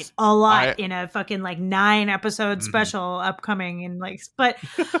talk about it a lot in a fucking like 9 episode special upcoming, and like, but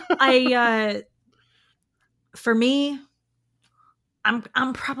for me,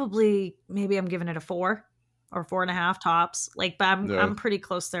 I'm probably, maybe I'm giving it a 4 or 4.5 tops. Like, but I'm pretty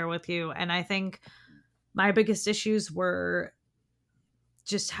close there with you. And I think my biggest issues were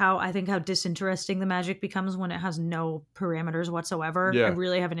just how disinteresting the magic becomes when it has no parameters whatsoever. I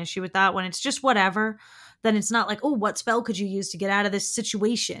really have an issue with that. When it's just whatever, then it's not like, oh, what spell could you use to get out of this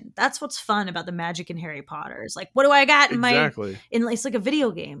situation? That's what's fun about the magic in Harry Potter. It's like, what do I got in it's like a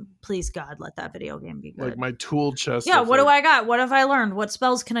video game. Please, God, let that video game be good. Like my tool chest. Yeah, what do I got? What have I learned? What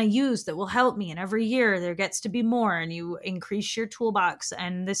spells can I use that will help me? And every year there gets to be more, and you increase your toolbox.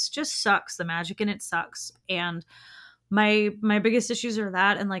 And this just sucks. The magic in it sucks. And my biggest issues are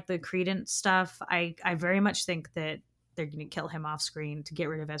that, and like the Credence stuff. I very much think that they're going to kill him off screen to get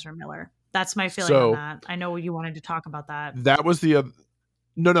rid of Ezra Miller. That's my feeling on that. I know you wanted to talk about that. That was the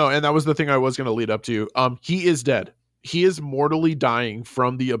no, and that was the thing I was going to lead up to. He is dead. He is mortally dying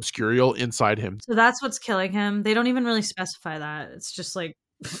from the obscurial inside him. So that's what's killing him. They don't even really specify that. It's just like,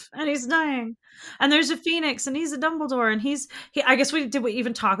 and he's dying. And there's a Phoenix, and he's a Dumbledore, and he. I guess we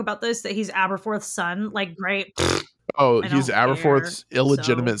even talk about this, that he's Aberforth's son. Like, great. Oh, he's Aberforth's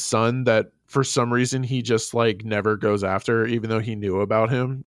illegitimate son that for some reason he just like never goes after, even though he knew about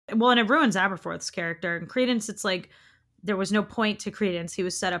him. Well, and it ruins Aberforth's character. And Credence, it's like there was no point to Credence. He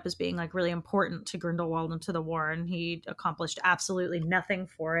was set up as being like really important to Grindelwald and to the war, and he accomplished absolutely nothing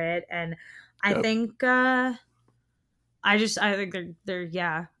for it. And I think I think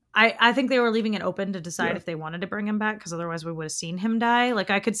they're I think they were leaving it open to decide if they wanted to bring him back, because otherwise we would have seen him die. Like,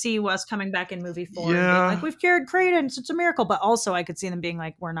 I could see us coming back in movie 4 and being like, we've cured Credence, it's a miracle. But also I could see them being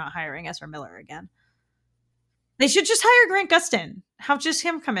like, we're not hiring Ezra Miller again. They should just hire Grant Gustin. Have just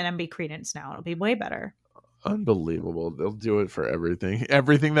him come in and be Credence now. It'll be way better. Unbelievable. They'll do it for everything.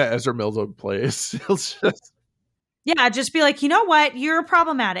 Everything that Ezra Miller plays. Just be like, you know what? You're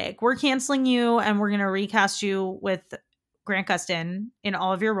problematic. We're canceling you, and we're going to recast you with Grant Gustin in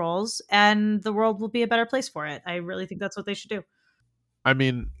all of your roles, and the world will be a better place for it. I really think that's what they should do. I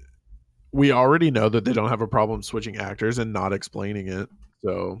mean, we already know that they don't have a problem switching actors and not explaining it.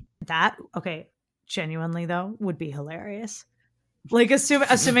 So genuinely though, would be hilarious. Like,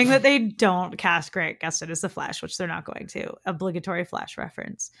 assuming that they don't cast Grant Gustin as the Flash, which they're not going to. Obligatory Flash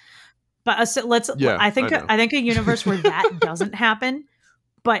reference. But I think a universe where that doesn't happen,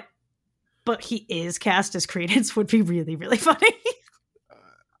 but he is cast as Credence would be really, really funny.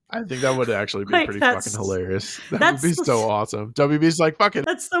 I think that would actually be pretty fucking hilarious. That would be so awesome. WB's like, fuck it.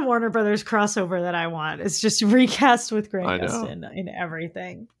 That's the Warner Brothers crossover that I want. It's just recast with Grant Gustin in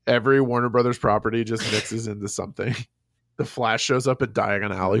everything. Every Warner Brothers property just mixes into something. The Flash shows up at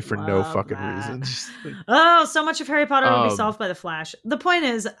Diagon Alley for no fucking reason. So much of Harry Potter would be solved by the Flash. The point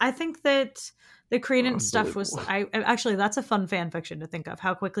is, I think that the Credence stuff was... actually, that's a fun fan fiction to think of.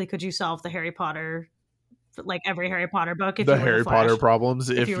 How quickly could you solve the Harry Potter... like every Harry Potter book, if the you were Harry the Flash, Potter problems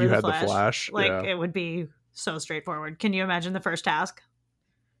if you had the Flash. Like, it would be so straightforward. Can you imagine the first task?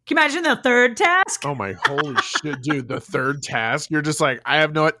 Can you imagine the third task? Oh my holy shit, dude! The third task, you're just like, I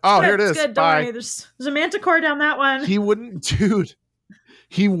have no. Oh, here it is. Good. Bye. Don't worry. There's a manticore down that one. He wouldn't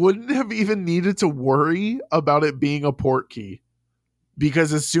have even needed to worry about it being a port key.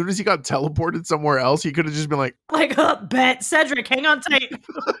 Because as soon as he got teleported somewhere else, he could have just been like, bet Cedric, hang on tight.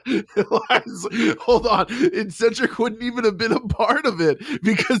 Hold on. And Cedric wouldn't even have been a part of it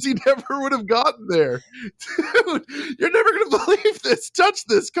because he never would have gotten there. Dude, you're never going to believe this. Touch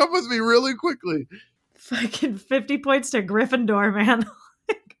this. Come with me really quickly. Fucking 50 points to Gryffindor, man.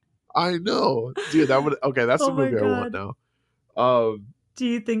 I know. Dude, that's the movie I want now. Do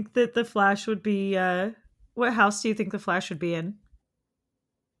you think that the Flash would be, what house do you think the Flash would be in?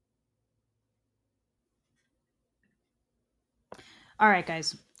 All right,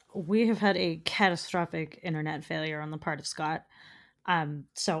 guys, we have had a catastrophic internet failure on the part of Scott.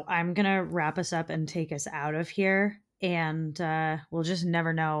 So I'm going to wrap us up and take us out of here. And we'll just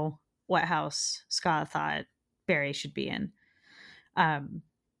never know what house Scott thought Barry should be in. I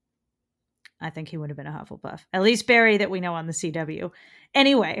think he would have been a Hufflepuff. At least Barry that we know on the CW.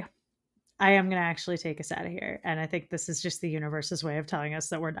 Anyway, I am going to actually take us out of here. And I think this is just the universe's way of telling us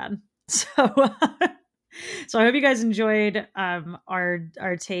that we're done. So... So I hope you guys enjoyed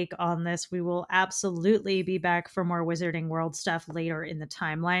our take on this. We will absolutely be back for more Wizarding World stuff later in the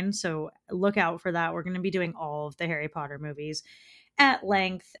timeline. So look out for that. We're going to be doing all of the Harry Potter movies at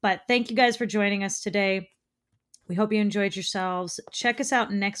length. But thank you guys for joining us today. We hope you enjoyed yourselves. Check us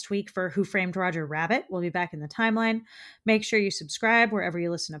out next week for Who Framed Roger Rabbit. We'll be back in the timeline. Make sure you subscribe wherever you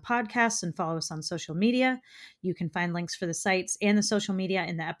listen to podcasts and follow us on social media. You can find links for the sites and the social media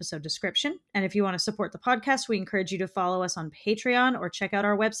in the episode description. And if you want to support the podcast, we encourage you to follow us on Patreon or check out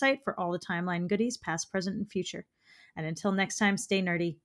our website for all the timeline goodies, past, present, and future. And until next time, stay nerdy.